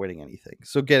 they're not winning anything.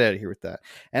 So get out of here with that.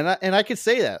 And I could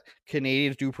say that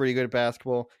Canadians do pretty good at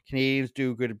basketball. Canadians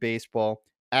do good at baseball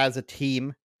as a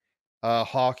team.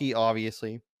 Hockey,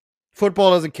 obviously.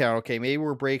 Football doesn't count. Okay, maybe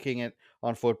we're breaking it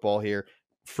on football here.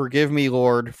 Forgive me,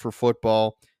 Lord, for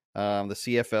football. The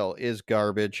CFL is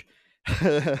garbage.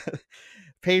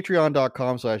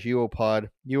 Patreon.com/UOPod.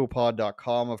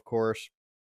 UOPod.com, of course.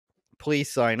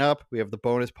 Please sign up. We have the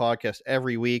bonus podcast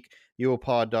every week.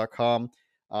 UOPod.com.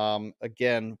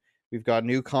 Again, we've got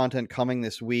new content coming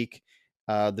this week.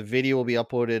 The video will be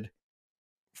uploaded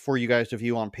for you guys to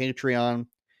view on Patreon.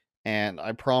 And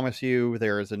I promise you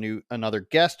there is another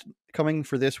guest coming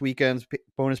for this weekend's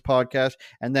bonus podcast.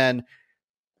 And then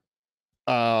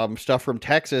stuff from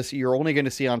Texas you're only going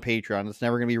to see on Patreon. It's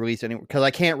never going to be released anywhere because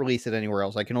I can't release it anywhere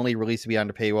else. I can only release it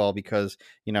behind a paywall because,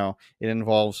 you know, it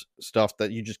involves stuff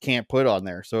that you just can't put on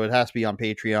there. So it has to be on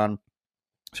Patreon.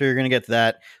 So you're going to get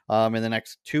that in the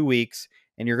next 2 weeks.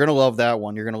 And you're going to love that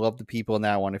one. You're going to love the people in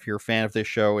that one. If you're a fan of this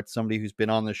show, it's somebody who's been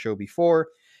on the show before.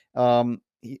 I'll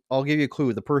give you a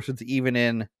clue. The person's even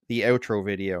in the outro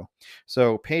video.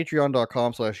 So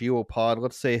patreon.com/UOPod.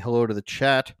 Let's say hello to the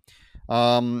chat.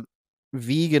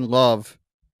 Vegan Love,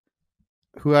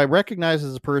 who I recognize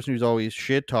as a person who's always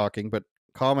shit talking, but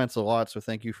comments a lot. So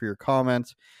thank you for your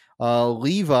comments.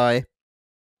 Levi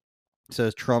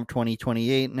says Trump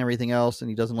 2028 and everything else, and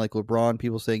he doesn't like LeBron.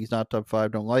 People saying he's not top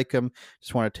 5 don't like him.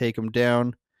 Just want to take him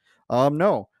down.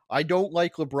 No, I don't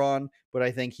like LeBron, but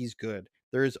I think he's good.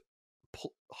 There's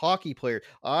hockey player.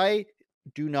 I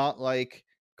do not like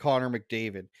Connor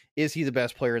McDavid. Is he the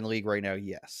best player in the league right now?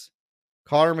 Yes.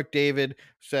 Connor McDavid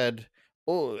said,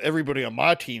 "Oh, everybody on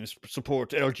my team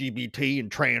supports LGBT and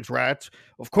trans rights.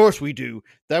 Of course we do.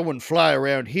 That wouldn't fly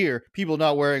around here. People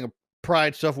not wearing a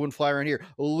pride stuff wouldn't fly around here."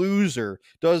 Loser.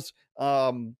 Does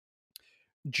baby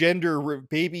gender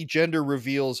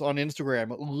reveals on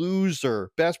Instagram.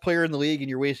 Loser. Best player in the league, and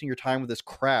you're wasting your time with this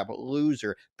crap.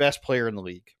 Loser. Best player in the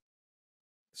league.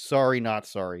 Sorry, not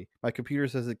sorry. My computer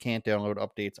says it can't download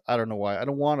updates. I don't know why. I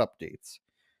don't want updates.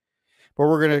 But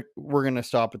we're gonna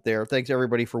stop it there. Thanks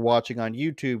everybody for watching on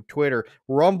YouTube, Twitter,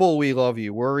 Rumble. We love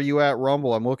you. Where are you at,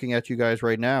 Rumble? I'm looking at you guys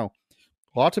right now.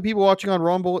 Lots of people watching on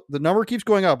Rumble. The number keeps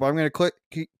going up. I'm gonna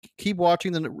keep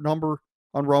watching the number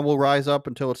on Rumble rise up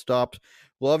until it stops.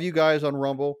 Love you guys on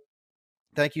Rumble.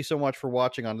 Thank you so much for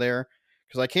watching on there,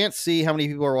 because I can't see how many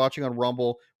people are watching on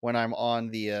Rumble when I'm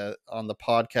on the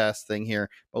podcast thing here.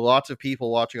 But lots of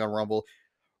people watching on Rumble.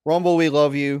 Rumble, we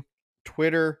love you.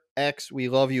 Twitter, X, we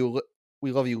love you.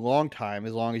 We love you long time,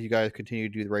 as long as you guys continue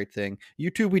to do the right thing.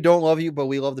 YouTube, we don't love you, but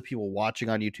we love the people watching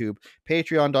on YouTube.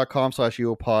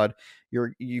 Patreon.com/UOPod.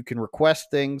 You can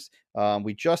request things.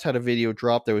 We just had a video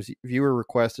drop that was viewer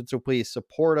requested, so please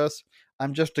support us.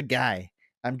 I'm just a guy.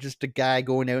 I'm just a guy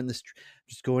going out in the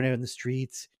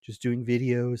streets, just doing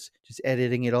videos, just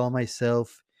editing it all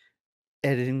myself,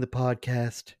 editing the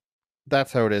podcast.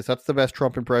 That's how it is. That's the best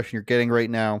Trump impression you're getting right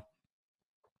now.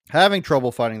 Having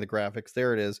trouble finding the graphics.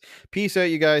 There it is. Peace out,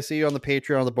 you guys. See you on the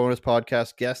Patreon on the bonus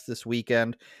podcast guest this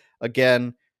weekend.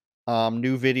 Again,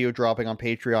 new video dropping on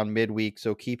Patreon midweek,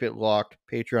 so keep it locked.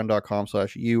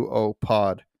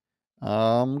 Patreon.com/UOPod.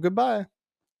 Goodbye.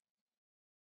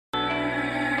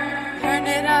 Turn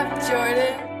it up,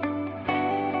 Jordan.